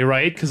actually,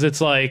 right? Because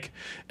it's like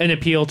an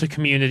appeal to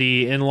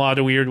community in a lot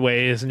of weird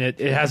ways, and it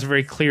has a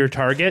very clear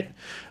target.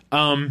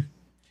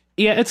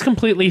 It's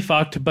completely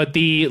fucked, but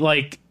the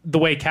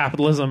way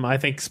capitalism, I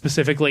think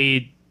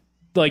specifically,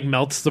 like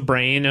melts the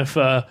brain of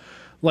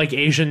like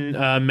Asian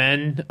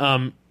men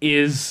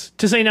is,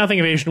 to say nothing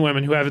of Asian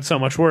women who have it so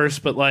much worse,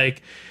 but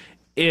like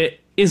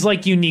it is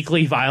like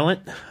uniquely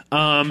violent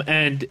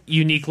and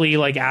uniquely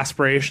like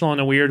aspirational in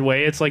a weird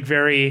way. It's like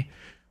we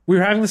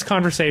were having this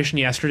conversation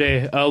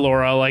yesterday,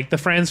 Laura, like the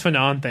Frantz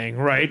Fanon thing,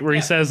 right? Where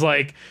he says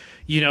like,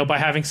 by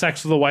having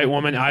sex with a white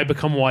woman, I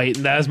become white,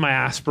 and that is my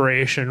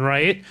aspiration,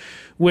 right?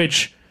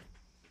 Which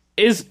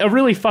is a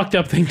really fucked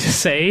up thing to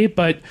say,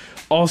 but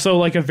also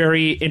like a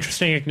very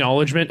interesting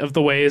acknowledgement of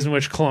the ways in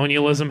which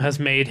colonialism has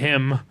made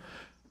him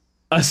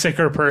a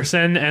sicker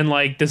person, and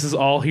like this is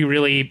all he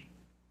really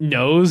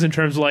knows in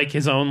terms of like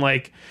his own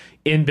like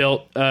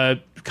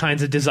inbuilt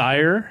kinds of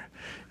desire.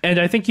 And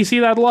I think you see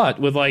that a lot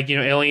with like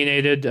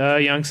alienated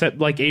young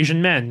like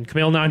Asian men.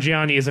 Kumail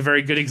Nanjiani is a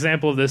very good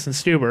example of this in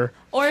Stuber.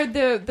 Or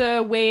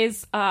the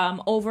ways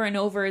over and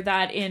over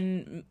that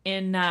in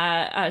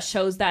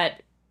shows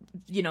that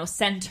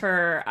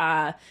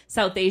center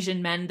South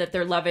Asian men, that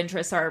their love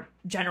interests are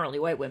generally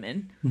white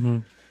women. Mm-hmm.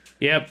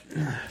 Yep.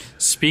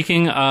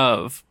 Speaking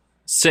of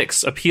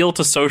 6, appeal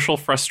to social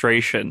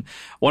frustration.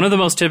 One of the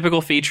most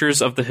typical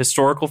features of the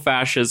historical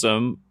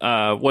fascism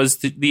was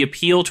the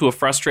appeal to a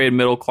frustrated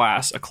middle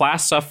class, a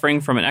class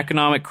suffering from an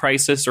economic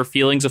crisis or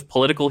feelings of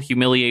political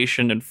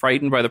humiliation and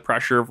frightened by the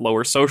pressure of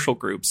lower social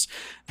groups.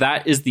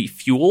 That is the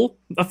fuel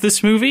of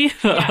this movie.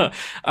 Yeah.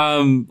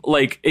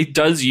 It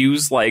does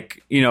use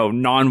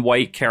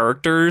non-white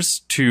characters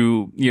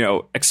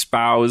to,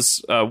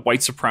 espouse white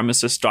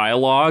supremacist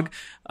dialogue.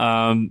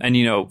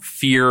 And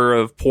fear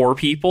of poor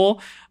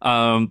people.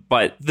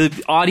 But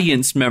the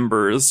audience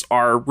members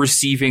are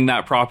receiving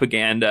that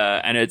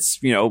propaganda, and it's,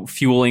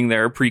 fueling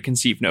their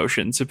preconceived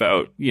notions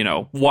about,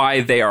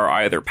 why they are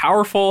either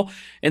powerful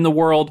in the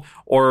world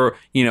or,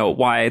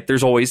 why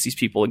there's always these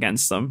people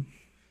against them.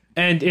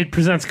 And it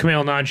presents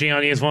Kumail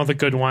Nanjiani as one of the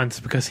good ones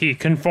because he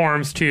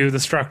conforms to the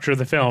structure of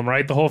the film,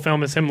 right? The whole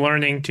film is him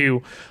learning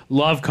to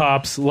love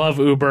cops, love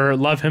Uber,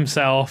 love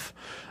himself.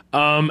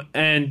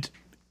 And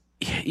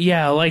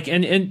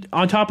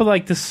on top of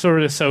like this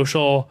sort of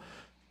social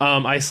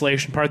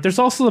isolation part, there's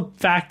also the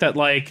fact that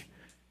like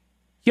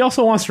he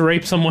also wants to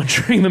rape someone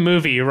during the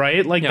movie,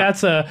 right? Like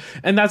that's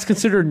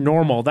considered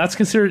normal. That's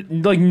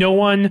considered like no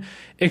one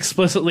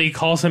explicitly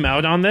calls him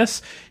out on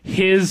this.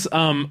 His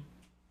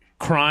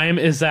crime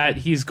is that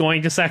he's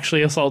going to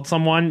sexually assault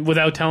someone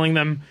without telling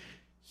them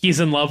he's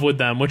in love with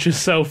them, which is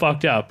so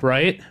fucked up,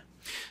 right?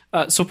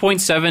 So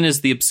point 7 is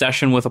the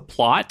obsession with a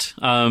plot.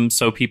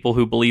 So people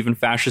who believe in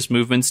fascist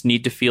movements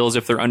need to feel as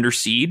if they're under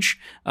siege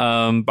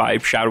by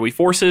shadowy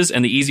forces.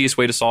 And the easiest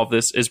way to solve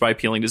this is by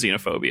appealing to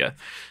xenophobia.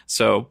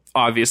 So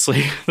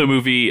obviously the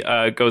movie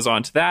goes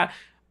on to that.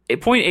 At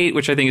point 8,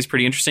 which I think is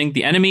pretty interesting,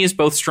 the enemy is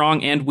both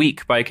strong and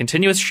weak. By a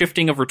continuous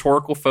shifting of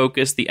rhetorical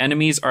focus, the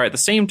enemies are at the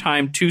same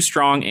time too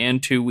strong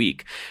and too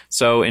weak.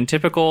 So in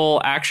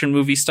typical action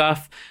movie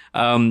stuff,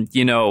 the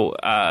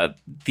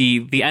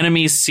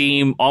enemies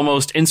seem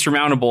almost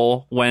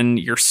insurmountable when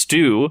you're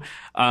Stu,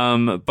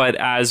 but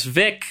as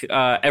Vic,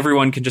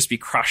 everyone can just be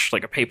crushed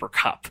like a paper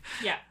cup.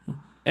 Yeah.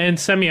 And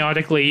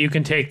semiotically, you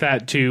can take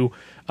that to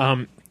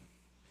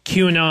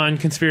QAnon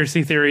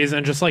conspiracy theories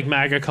and just like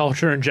MAGA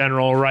culture in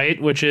general,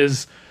 right? Which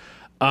is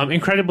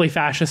incredibly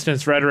fascist in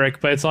its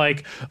rhetoric, but it's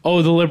like,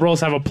 oh, the liberals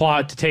have a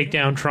plot to take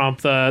down Trump.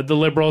 The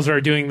liberals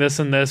are doing this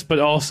and this, but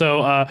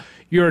also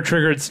you're a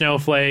triggered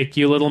snowflake,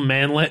 you little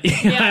manlet.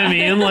 You know what I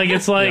mean? Like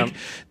it's like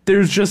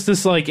there's just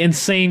this like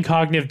insane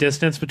cognitive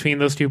distance between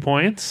those 2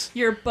 points.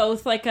 You're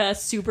both like a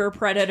super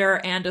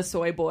predator and a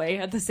soy boy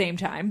at the same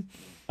time.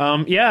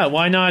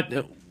 Why not?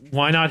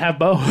 Why not have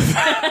both?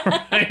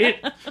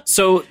 Right?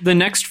 So the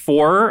next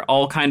 4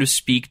 all kind of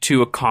speak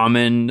to a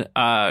common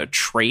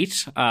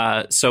trait.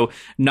 So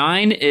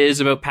 9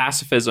 is about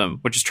pacifism,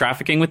 which is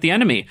trafficking with the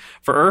enemy.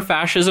 For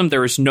fascism,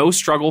 there is no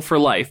struggle for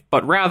life,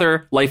 but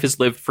rather life is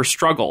lived for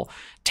struggle.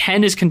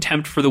 10 is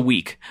contempt for the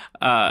weak.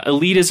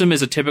 Elitism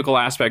is a typical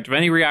aspect of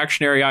any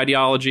reactionary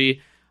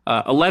ideology.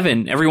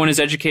 11, everyone is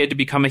educated to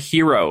become a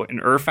hero.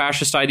 In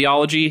fascist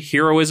ideology,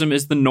 heroism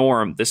is the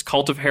norm. This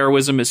cult of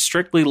heroism is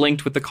strictly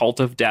linked with the cult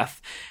of death.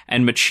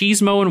 And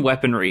machismo and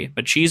weaponry.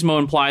 Machismo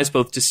implies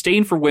both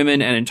disdain for women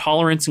and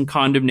intolerance and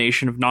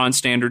condemnation of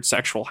non-standard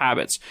sexual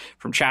habits,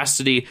 from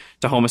chastity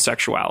to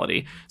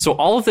homosexuality. So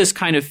all of this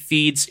kind of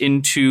feeds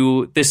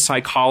into this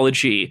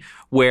psychology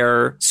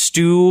where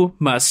Stu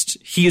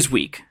he is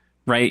weak.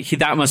 Right?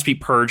 That must be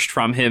purged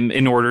from him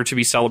in order to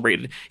be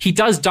celebrated. He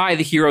does die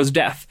the hero's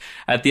death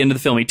at the end of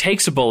the film. He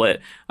takes a bullet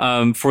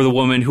for the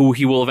woman who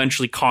he will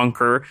eventually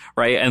conquer,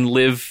 right? And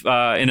live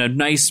in a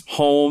nice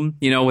home,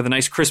 with a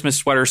nice Christmas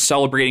sweater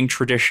celebrating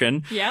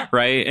tradition,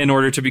 right? In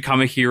order to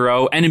become a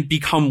hero and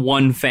become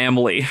one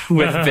family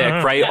with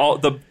Vic, right? All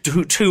the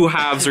two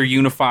halves are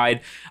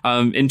unified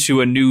into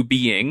a new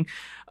being.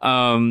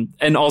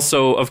 And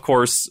also, of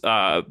course,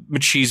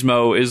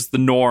 machismo is the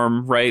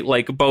norm, right?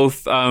 Like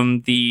both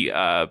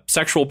the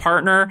sexual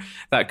partner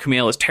that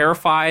Camille is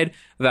terrified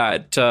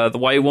that the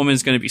white woman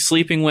is going to be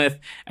sleeping with,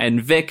 and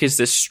Vic is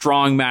this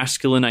strong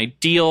masculine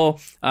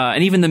ideal,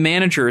 and even the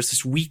manager is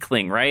this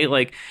weakling, right?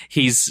 Like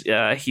he's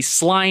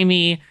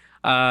slimy.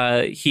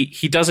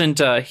 He doesn't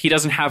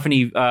have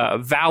any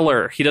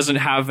valor. He doesn't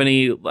have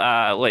any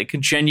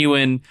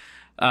genuine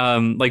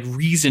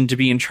reason to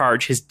be in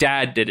charge. His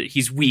dad did it.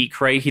 He's weak,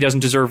 right? He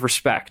doesn't deserve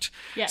respect.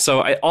 Yeah. So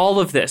all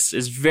of this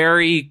is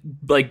very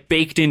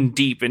baked in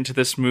deep into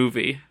this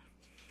movie.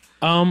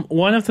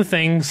 One of the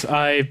things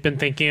I've been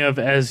thinking of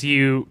as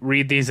you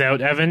read these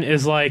out, Evan,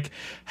 is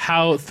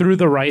how through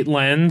the right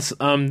lens,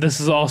 this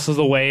is also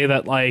the way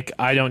that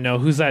I don't know,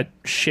 who's that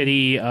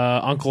shitty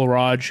Uncle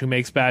Raj who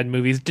makes bad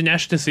movies?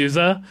 Dinesh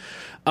D'Souza.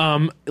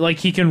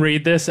 He can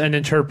read this and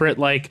interpret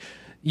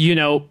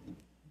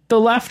the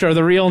left are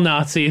the real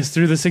Nazis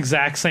through this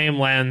exact same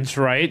lens,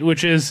 right?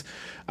 Which is,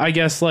 I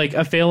guess,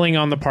 a failing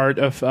on the part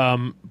of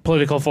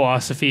political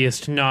philosophy is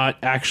to not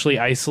actually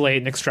isolate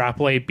and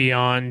extrapolate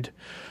beyond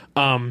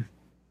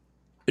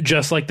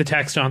just the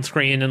text on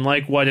screen and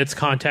what its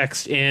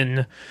context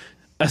in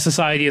a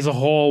society as a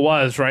whole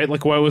was, right?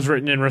 What was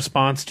written in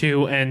response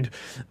to and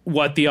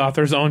what the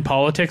author's own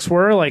politics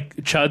were.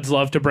 Chuds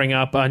love to bring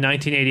up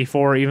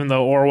 1984, even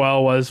though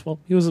Orwell was,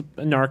 he was a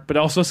narc, but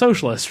also a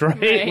socialist,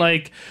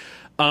 right?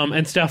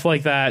 And stuff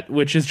like that,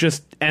 which is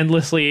just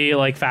endlessly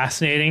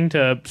fascinating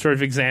to sort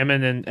of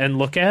examine and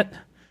look at.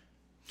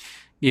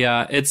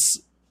 Yeah,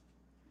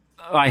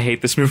 I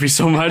hate this movie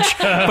so much,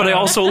 but I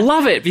also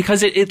love it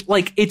because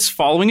it's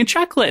following a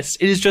checklist.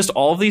 It is just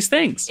all of these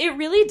things. It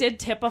really did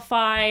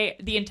typify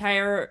the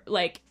entire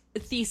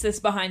thesis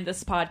behind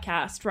this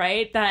podcast,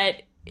 right?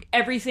 That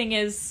everything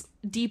is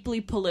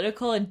deeply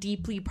political and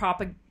deeply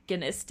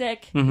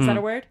propagandistic. Mm-hmm. Is that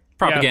a word?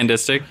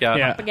 Propagandistic,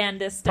 yeah.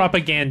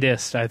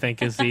 Propagandist, I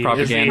think, is the...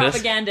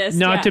 Propagandist,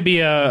 not to be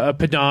a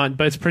pedant,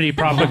 but it's pretty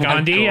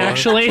propagandy,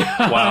 actually.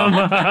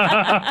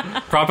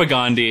 Wow.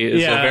 Propagandy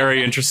is a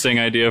very interesting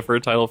idea for a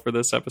title for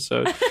this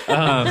episode.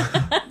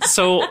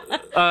 So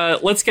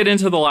let's get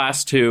into the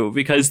last two,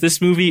 because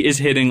this movie is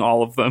hitting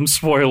all of them.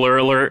 Spoiler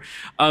alert.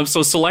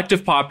 So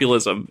selective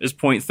populism is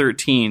point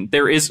 13.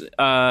 There is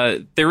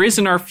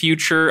in our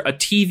future a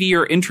TV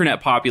or internet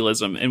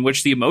populism in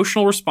which the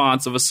emotional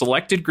response of a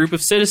selected group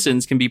of citizens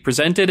can be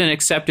presented and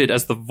accepted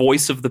as the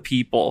voice of the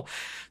people.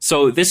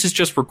 So this is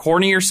just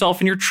recording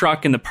yourself in your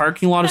truck in the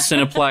parking lot of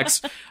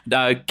Cineplex,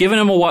 giving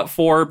them a what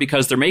for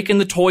because they're making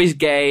the toys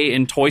gay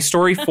in Toy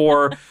Story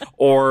 4,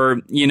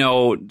 or,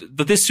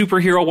 that this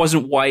superhero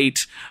wasn't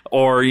white,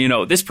 or,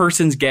 this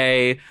person's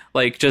gay,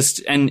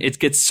 and it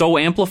gets so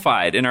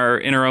amplified in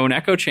our own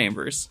echo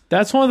chambers.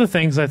 That's one of the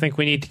things I think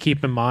we need to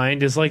keep in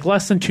mind is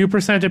less than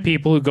 2% of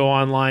people who go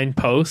online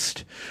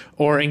post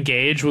or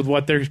engage with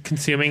what they're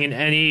consuming in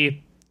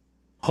any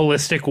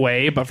holistic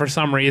way, but for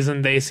some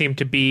reason they seem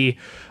to be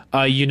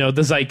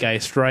the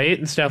zeitgeist, right?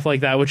 And stuff like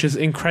that, which is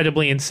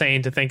incredibly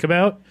insane to think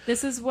about.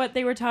 This is what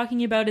they were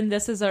talking about in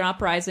This Is an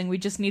Uprising. We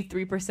just need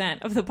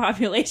 3% of the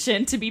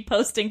population to be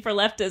posting for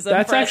leftism.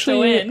 That's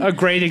actually a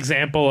great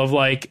example of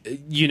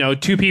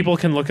two people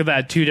can look at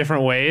that two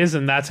different ways,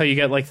 and that's how you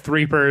get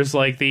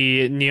threepers,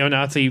 the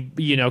neo-Nazi,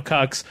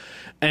 cucks.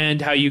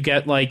 And how you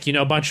get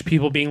a bunch of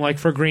people being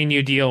for Green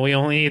New Deal, we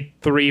only need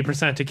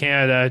 3% of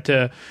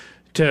Canada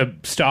to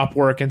stop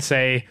work and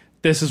say,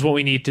 this is what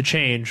we need to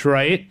change,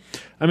 right?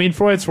 I mean,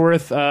 for what it's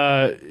worth,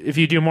 if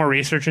you do more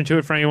research into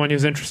it for anyone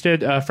who's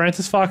interested,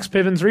 Francis Fox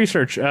Piven's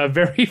research,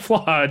 very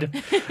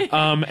flawed,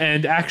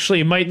 and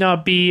actually might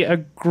not be a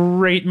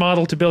great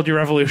model to build your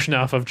revolution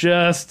off of,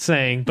 just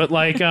saying. But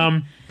it's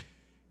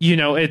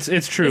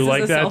true. This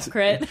is a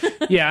self-crit.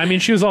 Yeah, I mean,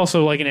 she was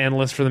also an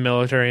analyst for the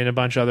military and a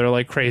bunch of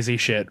other crazy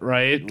shit,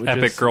 right?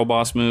 Epic girl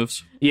boss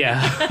moves.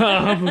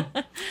 Yeah.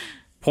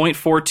 Point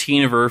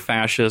 14 of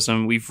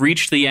fascism. We've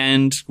reached the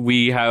end.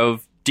 We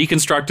have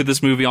deconstructed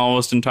this movie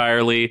almost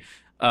entirely.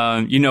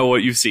 you know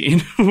what you've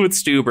seen with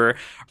Stuber.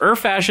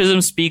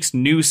 Fascism speaks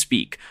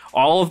newspeak.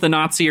 All of the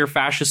Nazi or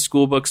fascist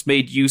schoolbooks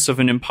made use of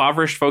an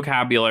impoverished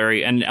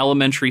vocabulary and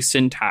elementary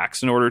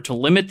syntax in order to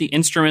limit the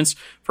instruments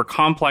for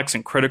complex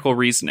and critical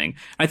reasoning.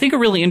 I think a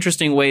really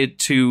interesting way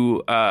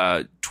to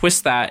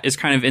twist that is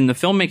kind of in the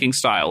filmmaking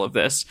style of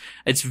this.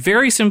 It's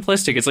very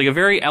simplistic. It's like a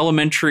very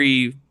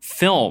elementary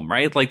film,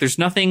 right? Like there's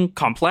nothing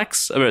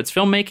complex about its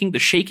filmmaking. The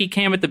shaky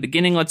cam at the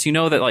beginning lets you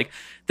know that like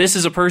this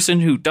is a person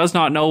who does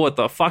not know what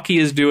the fuck he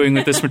is doing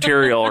with this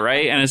material,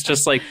 right? And it's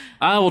just like,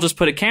 we'll just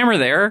put a camera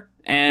there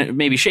and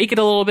maybe shake it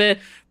a little bit,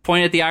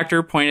 point at the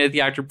actor, point at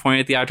the actor,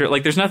 point at the actor.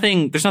 Like there's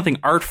nothing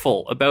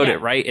artful about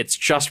it, right? It's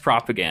just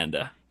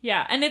propaganda.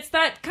 Yeah, and it's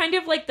that kind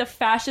of like the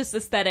fascist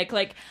aesthetic.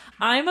 Like,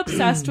 I'm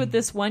obsessed with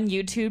this one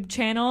YouTube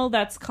channel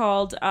that's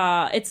called,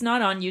 it's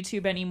not on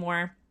YouTube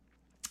anymore,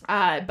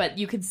 but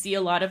you can see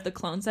a lot of the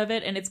clones of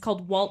it, and it's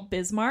called Walt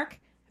Bismarck.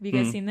 Have you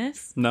guys seen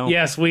this? No.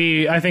 Yes,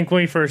 I think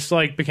when we first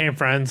became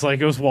friends,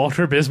 it was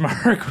Walter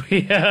Bismarck.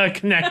 We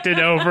connected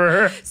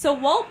over. So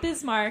Walt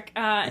Bismarck,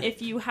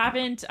 if you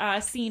haven't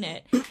seen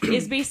it,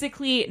 is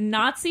basically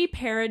Nazi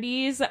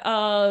parodies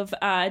of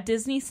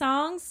Disney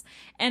songs.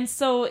 And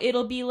so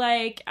it'll be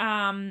like,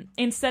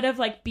 instead of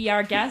like Be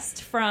Our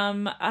Guest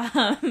from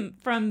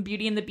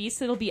Beauty and the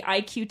Beast, it'll be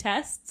IQ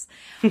tests.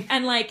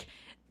 And like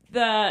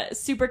the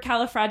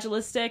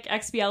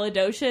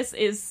supercalifragilisticexpialidocious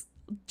is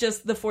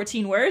just the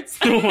 14 words.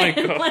 Oh my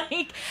God.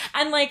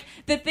 and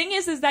the thing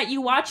is that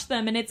you watch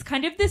them and it's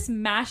kind of this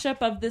mashup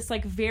of this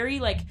like very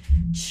like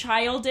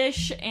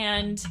childish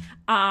and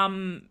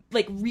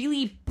like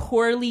really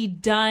poorly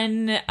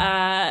done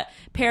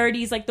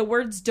parodies. Like the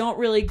words don't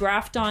really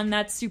graft on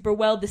that super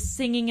well. The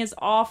singing is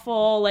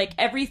awful. Like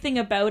everything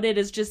about it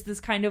is just this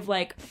kind of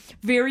like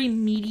very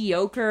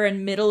mediocre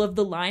and middle of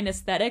the line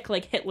aesthetic,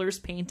 like Hitler's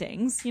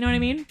paintings. You know what I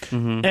mean?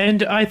 Mm-hmm.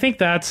 And I think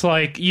that's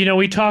like,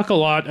 we talk a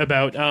lot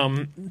about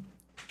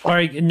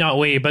or not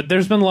we, but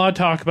there's been a lot of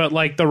talk about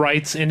like the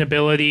right's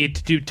inability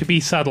to be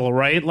subtle,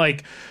 right?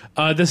 Like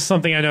this is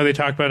something I know they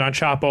talk about on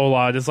Chapo a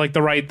lot. Is like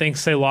the right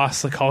thinks they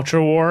lost the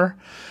culture war,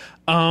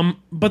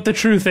 but the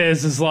truth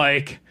is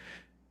like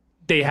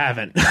they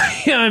haven't.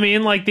 You know what I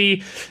mean? Like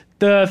the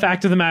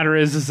fact of the matter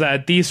is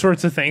that these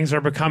sorts of things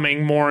are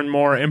becoming more and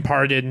more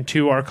imparted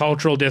into our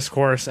cultural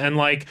discourse, and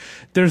like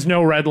there's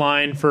no red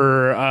line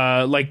for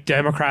like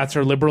Democrats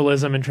or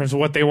liberalism in terms of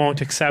what they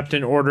won't accept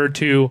in order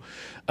to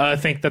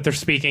think that they're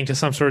speaking to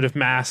some sort of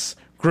mass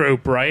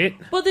group, right?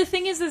 Well, the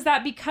thing is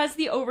that because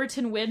the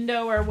Overton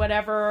window or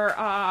whatever,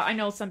 I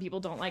know some people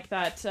don't like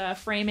that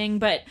framing,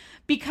 but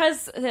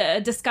because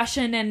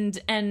discussion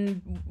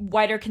and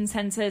wider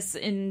consensus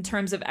in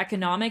terms of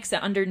economics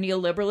under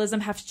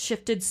neoliberalism have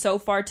shifted so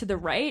far to the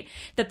right,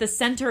 that the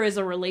center is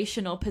a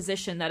relational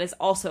position that is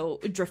also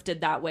drifted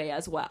that way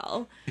as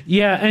well.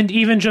 Yeah, and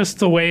even just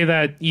the way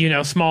that,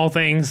 small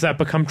things that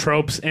become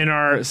tropes in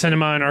our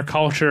cinema and our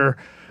culture,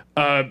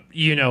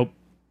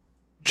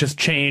 just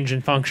change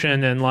and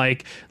function, and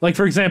like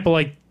for example,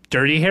 like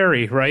Dirty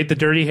Harry, right? The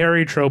Dirty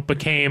Harry trope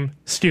became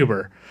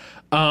Stuber,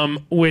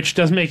 which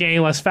doesn't make it any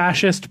less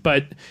fascist,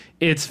 but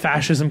it's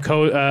fascism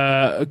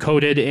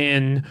coded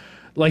in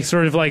like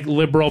sort of like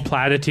liberal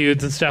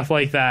platitudes and stuff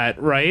like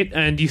that, right?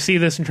 And you see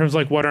this in terms of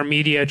like what our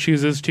media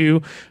chooses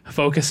to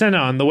focus in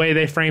on, the way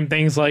they frame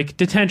things like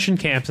detention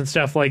camps and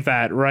stuff like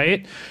that,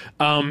 right?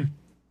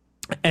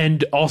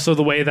 And also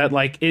the way that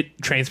like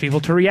it trains people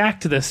to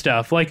react to this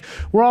stuff. Like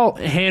we're all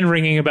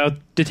hand-wringing about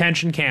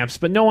detention camps,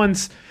 but no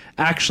one's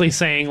actually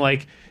saying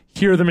like,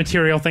 here are the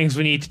material things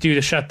we need to do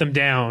to shut them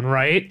down,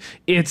 right?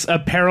 It's a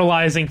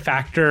paralyzing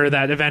factor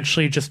that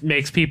eventually just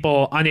makes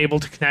people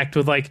unable to connect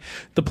with like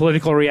the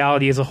political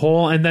reality as a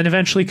whole, and then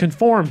eventually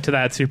conform to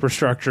that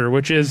superstructure,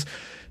 which is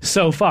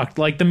so fucked.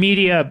 Like the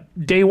media,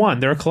 day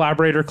one, they're a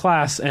collaborator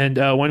class, and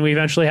when we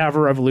eventually have a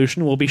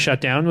revolution, we'll be shut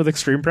down with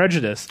extreme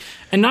prejudice.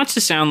 And not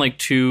to sound like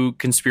too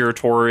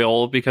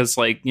conspiratorial, because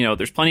like,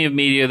 there's plenty of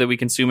media that we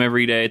consume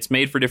every day. It's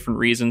made for different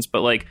reasons,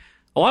 but like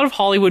a lot of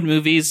Hollywood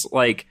movies,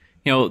 like,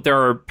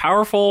 there are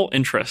powerful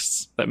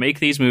interests that make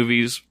these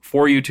movies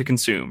for you to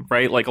consume,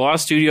 right? Like a lot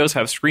of studios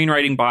have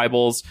screenwriting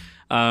Bibles.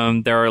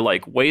 There are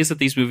like ways that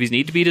these movies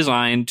need to be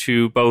designed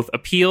to both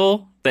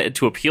appeal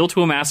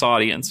to a mass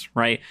audience,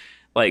 right?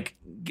 Like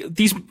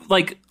these,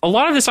 like a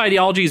lot of this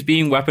ideology is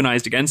being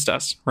weaponized against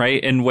us,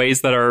 right? In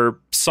ways that are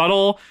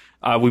subtle,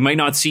 we might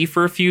not see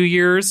for a few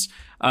years.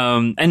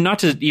 And not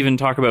to even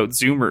talk about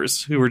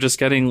Zoomers who are just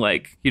getting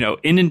like,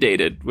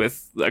 inundated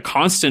with a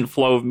constant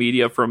flow of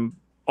media from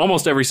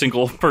almost every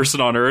single person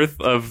on earth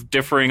of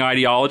differing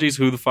ideologies.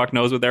 Who the fuck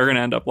knows what they're going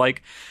to end up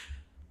like?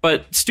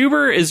 But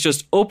Stuber is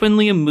just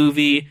openly a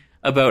movie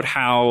about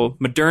how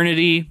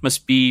modernity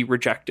must be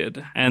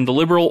rejected, and the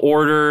liberal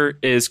order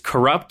is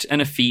corrupt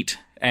and effete,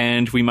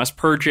 and we must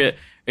purge it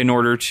in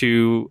order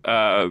to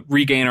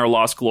regain our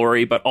lost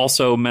glory, but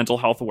also mental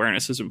health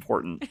awareness is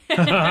important.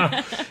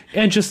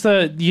 And just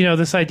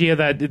this idea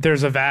that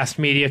there's a vast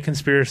media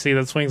conspiracy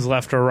that swings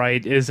left or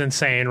right is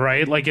insane,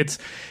 right? Like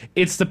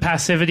it's the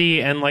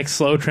passivity and like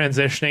slow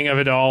transitioning of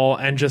it all,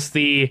 and just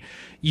the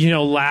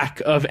lack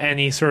of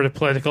any sort of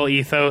political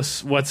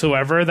ethos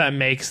whatsoever that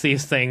makes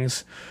these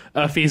things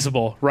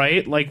feasible,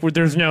 right? Like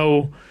there's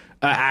no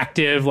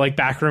active like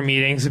backroom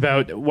meetings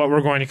about what we're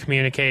going to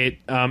communicate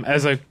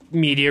as a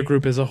media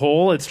group as a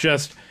whole. It's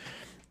just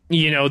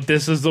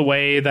this is the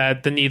way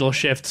that the needle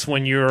shifts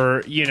when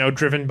you're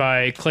driven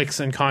by clicks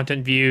and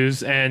content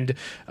views, and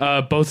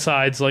both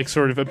sides like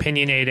sort of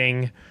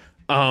opinionating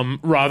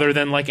rather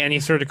than like any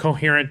sort of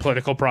coherent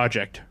political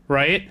project,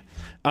 right?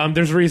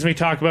 There's a reason we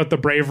talk about the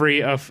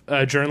bravery of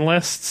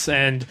journalists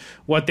and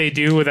what they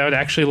do without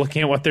actually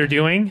looking at what they're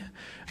doing,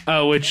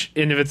 which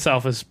in of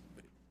itself is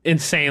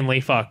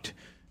insanely fucked.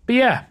 But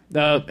yeah,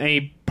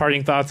 any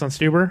parting thoughts on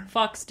Stuber?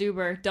 Fuck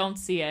Stuber. Don't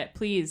see it.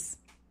 Please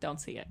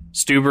don't see it.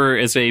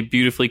 Stuber is a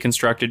beautifully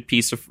constructed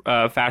piece of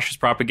fascist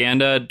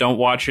propaganda. Don't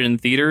watch it in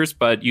theaters,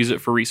 but use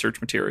it for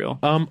research material.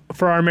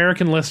 For our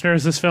American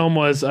listeners, this film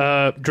was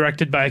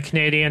directed by a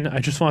Canadian. I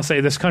just want to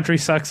say This Country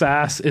Sucks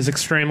Ass is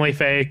extremely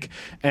fake,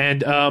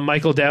 and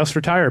Michael Dowse,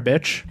 retire,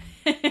 bitch.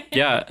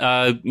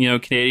 Yeah,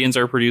 Canadians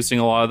are producing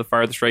a lot of the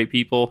farthest right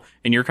people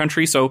in your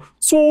country, so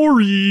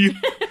sorry.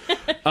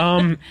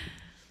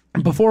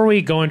 Before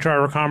we go into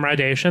our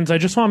recommendations, I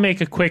just want to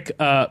make a quick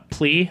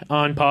plea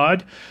on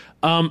pod.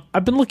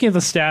 I've been looking at the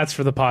stats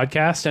for the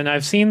podcast, and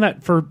I've seen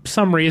that for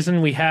some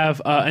reason we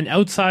have an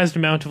outsized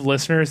amount of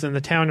listeners in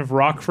the town of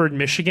Rockford,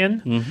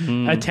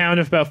 Michigan, a town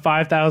of about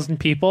 5,000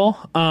 people.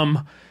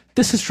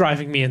 This is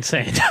driving me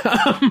insane.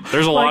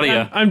 There's a lot of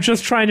you. I'm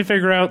just trying to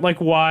figure out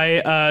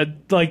why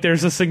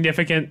there's a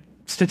significant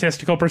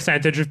statistical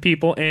percentage of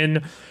people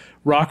in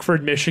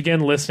Rockford,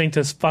 Michigan listening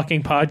to this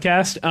fucking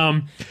podcast.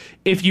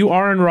 If you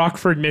are in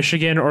Rockford,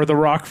 Michigan, or the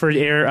Rockford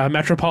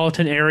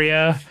metropolitan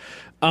area,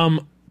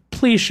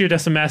 please shoot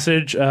us a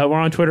message. We're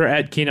on Twitter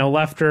at Kino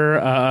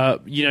Lefter.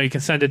 You can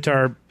send it to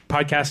our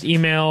podcast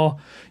email.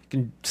 You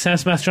can send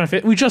us a message on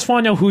Facebook. We just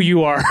want to know who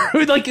you are.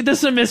 This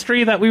is a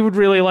mystery that we would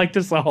really like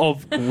to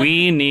solve.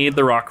 We need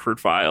the Rockford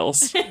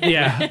files.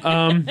 Yeah.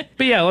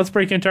 But yeah, let's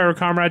break into our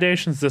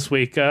recommendations this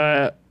week.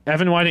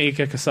 Evan, why don't you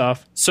kick us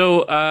off?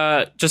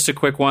 So, just a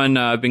quick one.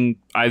 I've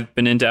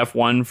been into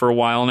F1 for a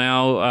while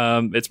now.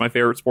 It's my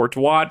favorite sport to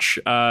watch.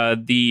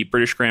 The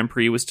British Grand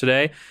Prix was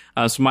today.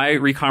 So my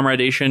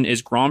recommendation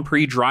is Grand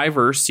Prix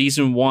Driver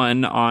Season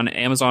 1 on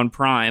Amazon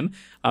Prime.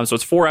 So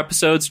it's 4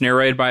 episodes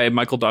narrated by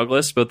Michael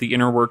Douglas about the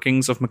inner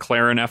workings of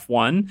McLaren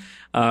F1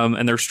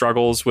 and their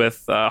struggles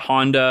with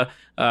Honda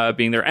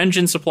being their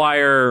engine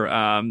supplier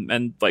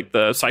and like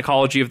the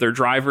psychology of their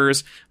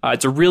drivers.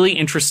 It's a really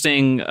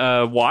interesting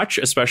watch,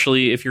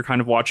 especially if you're kind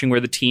of watching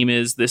where the team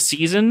is this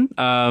season.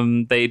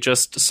 They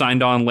just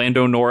signed on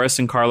Lando Norris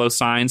and Carlos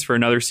Sainz for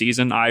another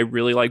season. I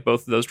really like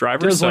both of those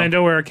drivers. Does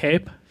Lando wear a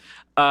cape?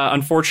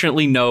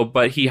 Unfortunately, no,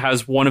 but he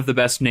has one of the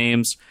best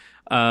names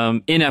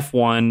in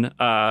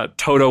F1.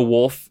 Toto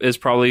Wolff is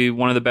probably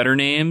one of the better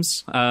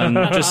names.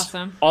 That's just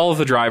awesome. All of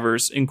the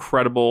drivers,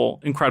 incredible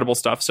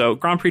stuff. So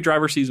Grand Prix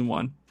Driver Season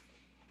 1.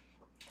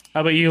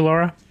 How about you,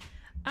 Laura?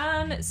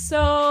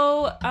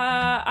 So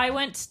I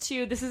went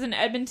to, this is an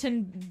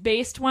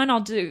Edmonton-based one.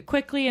 I'll do it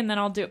quickly, and then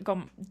I'll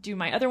do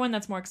my other one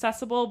that's more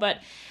accessible. But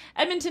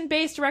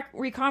Edmonton-based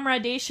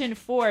recommendation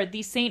for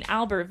the St.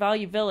 Albert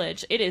Value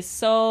Village. It is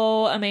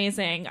so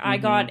amazing. I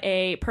got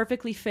a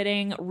perfectly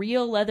fitting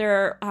real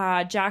leather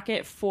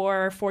jacket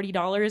for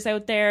 $40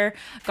 out there.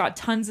 Got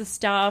tons of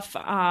stuff,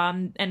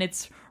 and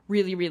it's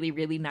really, really,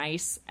 really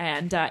nice.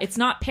 And it's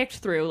not picked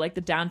through like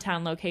the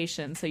downtown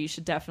location, so you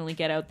should definitely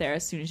get out there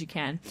as soon as you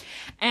can.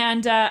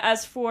 And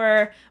as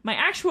for my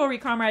actual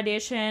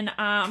recommendation,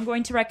 I'm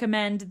going to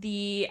recommend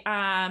the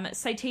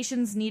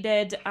Citations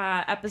Needed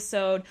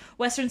episode,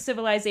 Western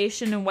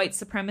Civilization and White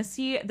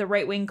Supremacy, the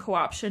Right-Wing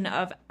Co-option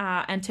of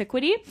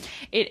Antiquity.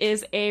 It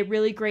is a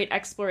really great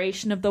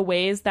exploration of the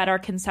ways that our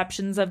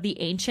conceptions of the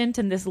ancient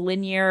and this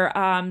linear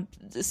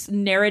this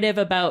narrative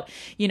about,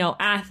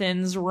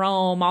 Athens,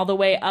 Rome, all the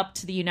way up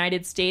to the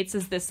United States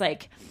is this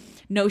like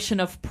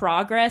notion of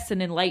progress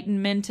and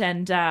enlightenment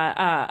and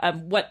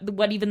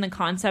what even the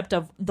concept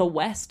of the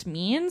West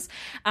means.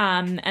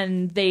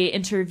 And they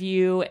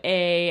interview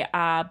a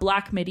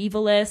Black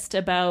medievalist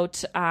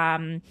about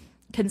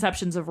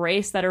conceptions of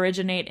race that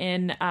originate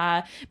in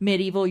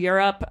medieval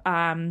Europe.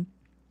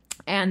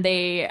 And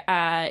they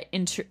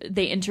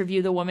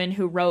interview the woman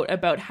who wrote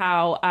about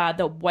how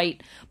the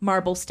white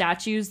marble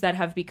statues that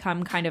have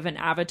become kind of an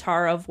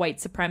avatar of white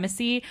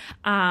supremacy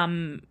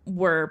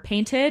were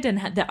painted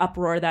and the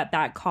uproar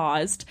that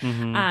caused.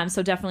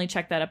 So definitely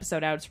check that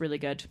episode out. It's really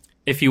good.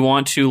 If you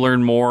want to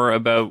learn more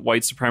about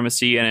white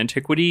supremacy and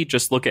antiquity,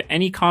 just look at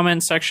any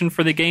comment section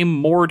for the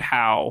game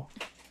Mordhau.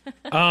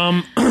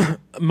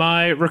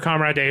 My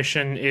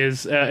recommendation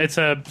is it's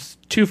a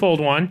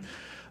twofold one.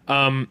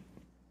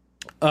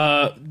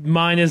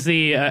 Mine is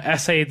the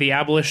essay The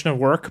Abolition of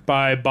Work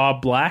by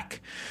Bob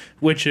Black,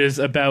 which is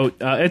about,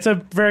 it's a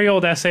very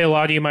old essay. A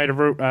lot of you might have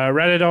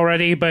read it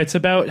already, but it's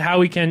about how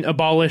we can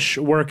abolish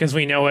work as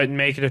we know it and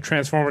make it a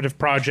transformative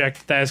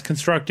project that is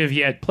constructive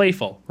yet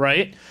playful,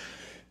 right?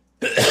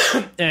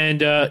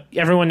 And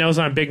everyone knows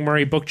I'm a big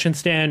Murray Bookchin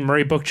stan.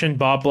 Murray Bookchin,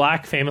 Bob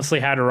Black famously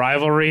had a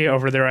rivalry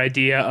over their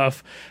idea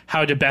of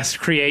how to best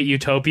create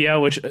utopia,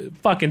 which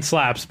fucking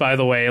slaps, by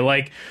the way.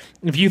 Like,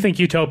 if you think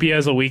utopia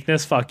is a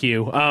weakness, fuck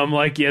you.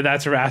 Yeah,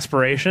 that's her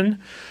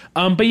aspiration.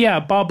 But yeah,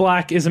 Bob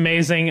Black is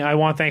amazing. I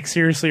want to thank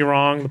Seriously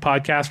Wrong, the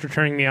podcast, for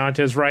turning me on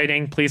to his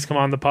writing. Please come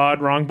on the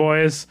pod, Wrong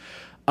Boys.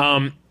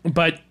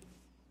 But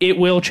it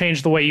will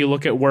change the way you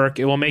look at work.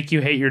 It will make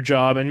you hate your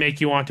job and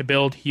make you want to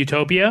build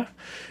utopia.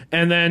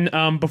 And then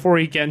before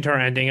we get into our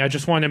ending, I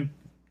just want to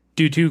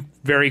do two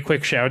very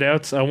quick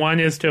shout-outs.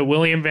 One is to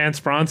William Vance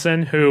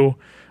Bronson, who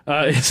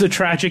is a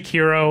tragic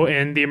hero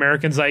in the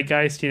American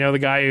zeitgeist. You know, the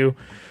guy who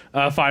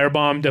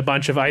firebombed a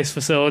bunch of ICE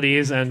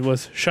facilities and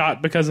was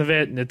shot because of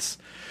it. And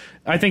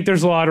I think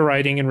there's a lot of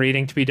writing and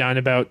reading to be done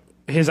about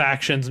his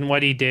actions and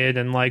what he did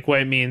and like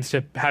what it means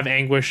to have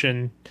anguish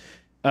in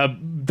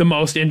the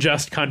most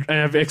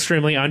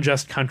extremely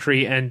unjust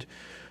country and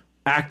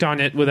act on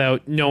it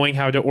without knowing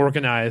how to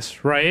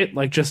organize, right?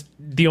 Like, just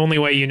the only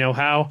way you know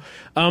how.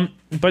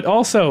 But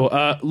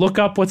also, look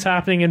up what's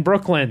happening in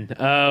Brooklyn.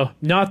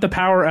 Not the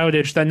power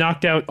outage that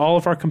knocked out all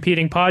of our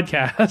competing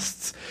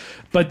podcasts,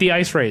 but the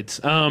ICE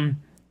raids,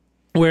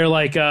 where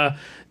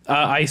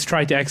ICE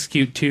tried to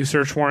execute 2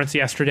 search warrants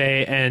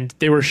yesterday, and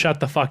they were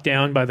shut the fuck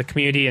down by the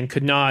community and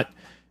could not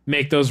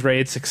make those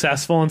raids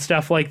successful and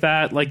stuff like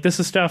that. Like, this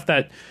is stuff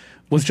that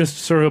was just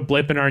sort of a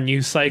blip in our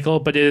news cycle,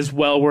 but it is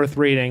well worth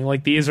reading.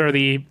 Like, these are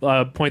the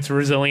points of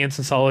resilience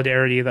and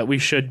solidarity that we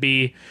should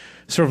be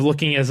sort of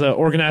looking as an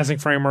organizing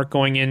framework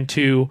going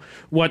into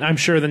what I'm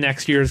sure the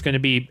next year is going to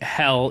be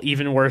hell,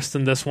 even worse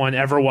than this one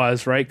ever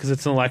was, right? Because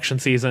it's an election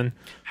season.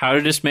 How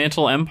to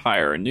Dismantle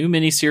Empire, a new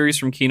miniseries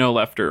from Kino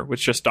Lefter,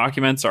 which just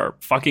documents our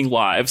fucking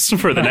lives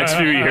for the next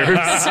few years.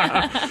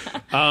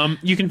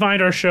 You can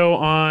find our show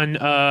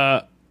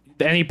on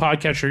any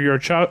podcatcher of your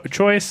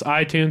choice: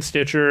 iTunes,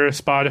 Stitcher,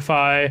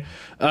 Spotify.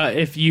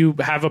 If you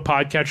have a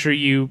podcatcher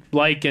you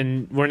like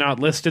and we're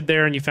not listed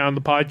there and you found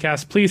the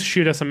podcast, please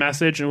shoot us a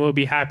message and we'll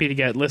be happy to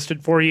get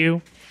listed for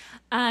you.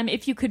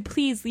 If you could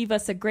please leave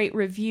us a great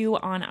review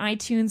on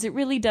iTunes, it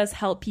really does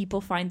help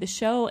people find the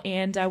show,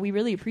 and we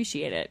really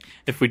appreciate it.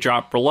 If we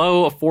drop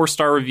below a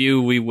 4-star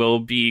review, we will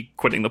be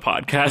quitting the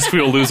podcast. We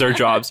will lose our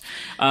jobs.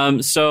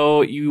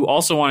 So you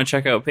also want to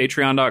check out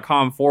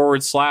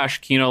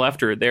patreon.com/Kino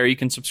Lefter. There you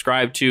can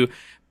subscribe to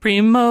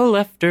Primo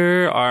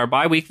Lefter, our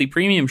bi-weekly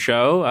premium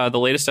show. The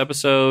latest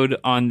episode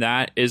on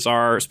that is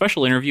our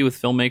special interview with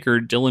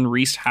filmmaker Dylan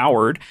Reese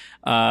Howard.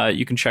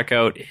 You can check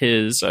out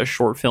his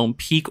short film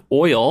Peak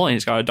Oil, and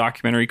he's got a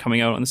documentary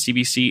coming out on the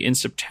CBC in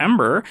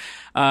September,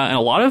 and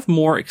a lot of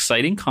more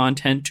exciting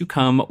content to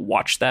come.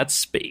 Watch that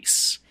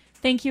space.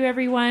 Thank you,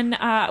 everyone.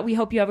 We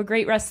hope you have a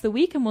great rest of the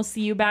week, and we'll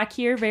see you back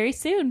here very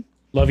soon.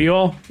 Love you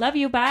all. Love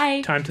you.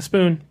 Bye. Time to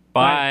spoon.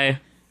 Bye.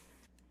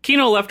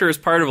 Kino Lefter is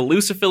part of a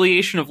loose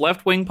affiliation of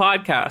left-wing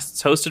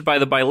podcasts hosted by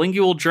the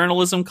bilingual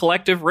journalism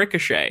collective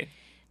Ricochet.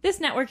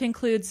 This network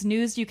includes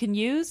News You Can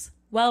Use,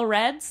 Well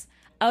Reds,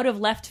 Out of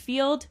Left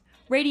Field,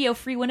 Radio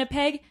Free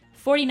Winnipeg,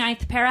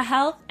 49th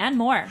Parahell, and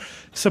more.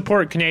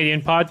 Support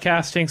Canadian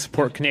podcasting,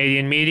 support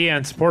Canadian media,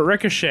 and support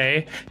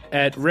Ricochet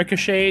at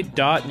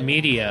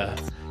ricochet.media.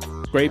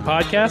 Great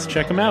podcast.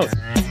 Check them out.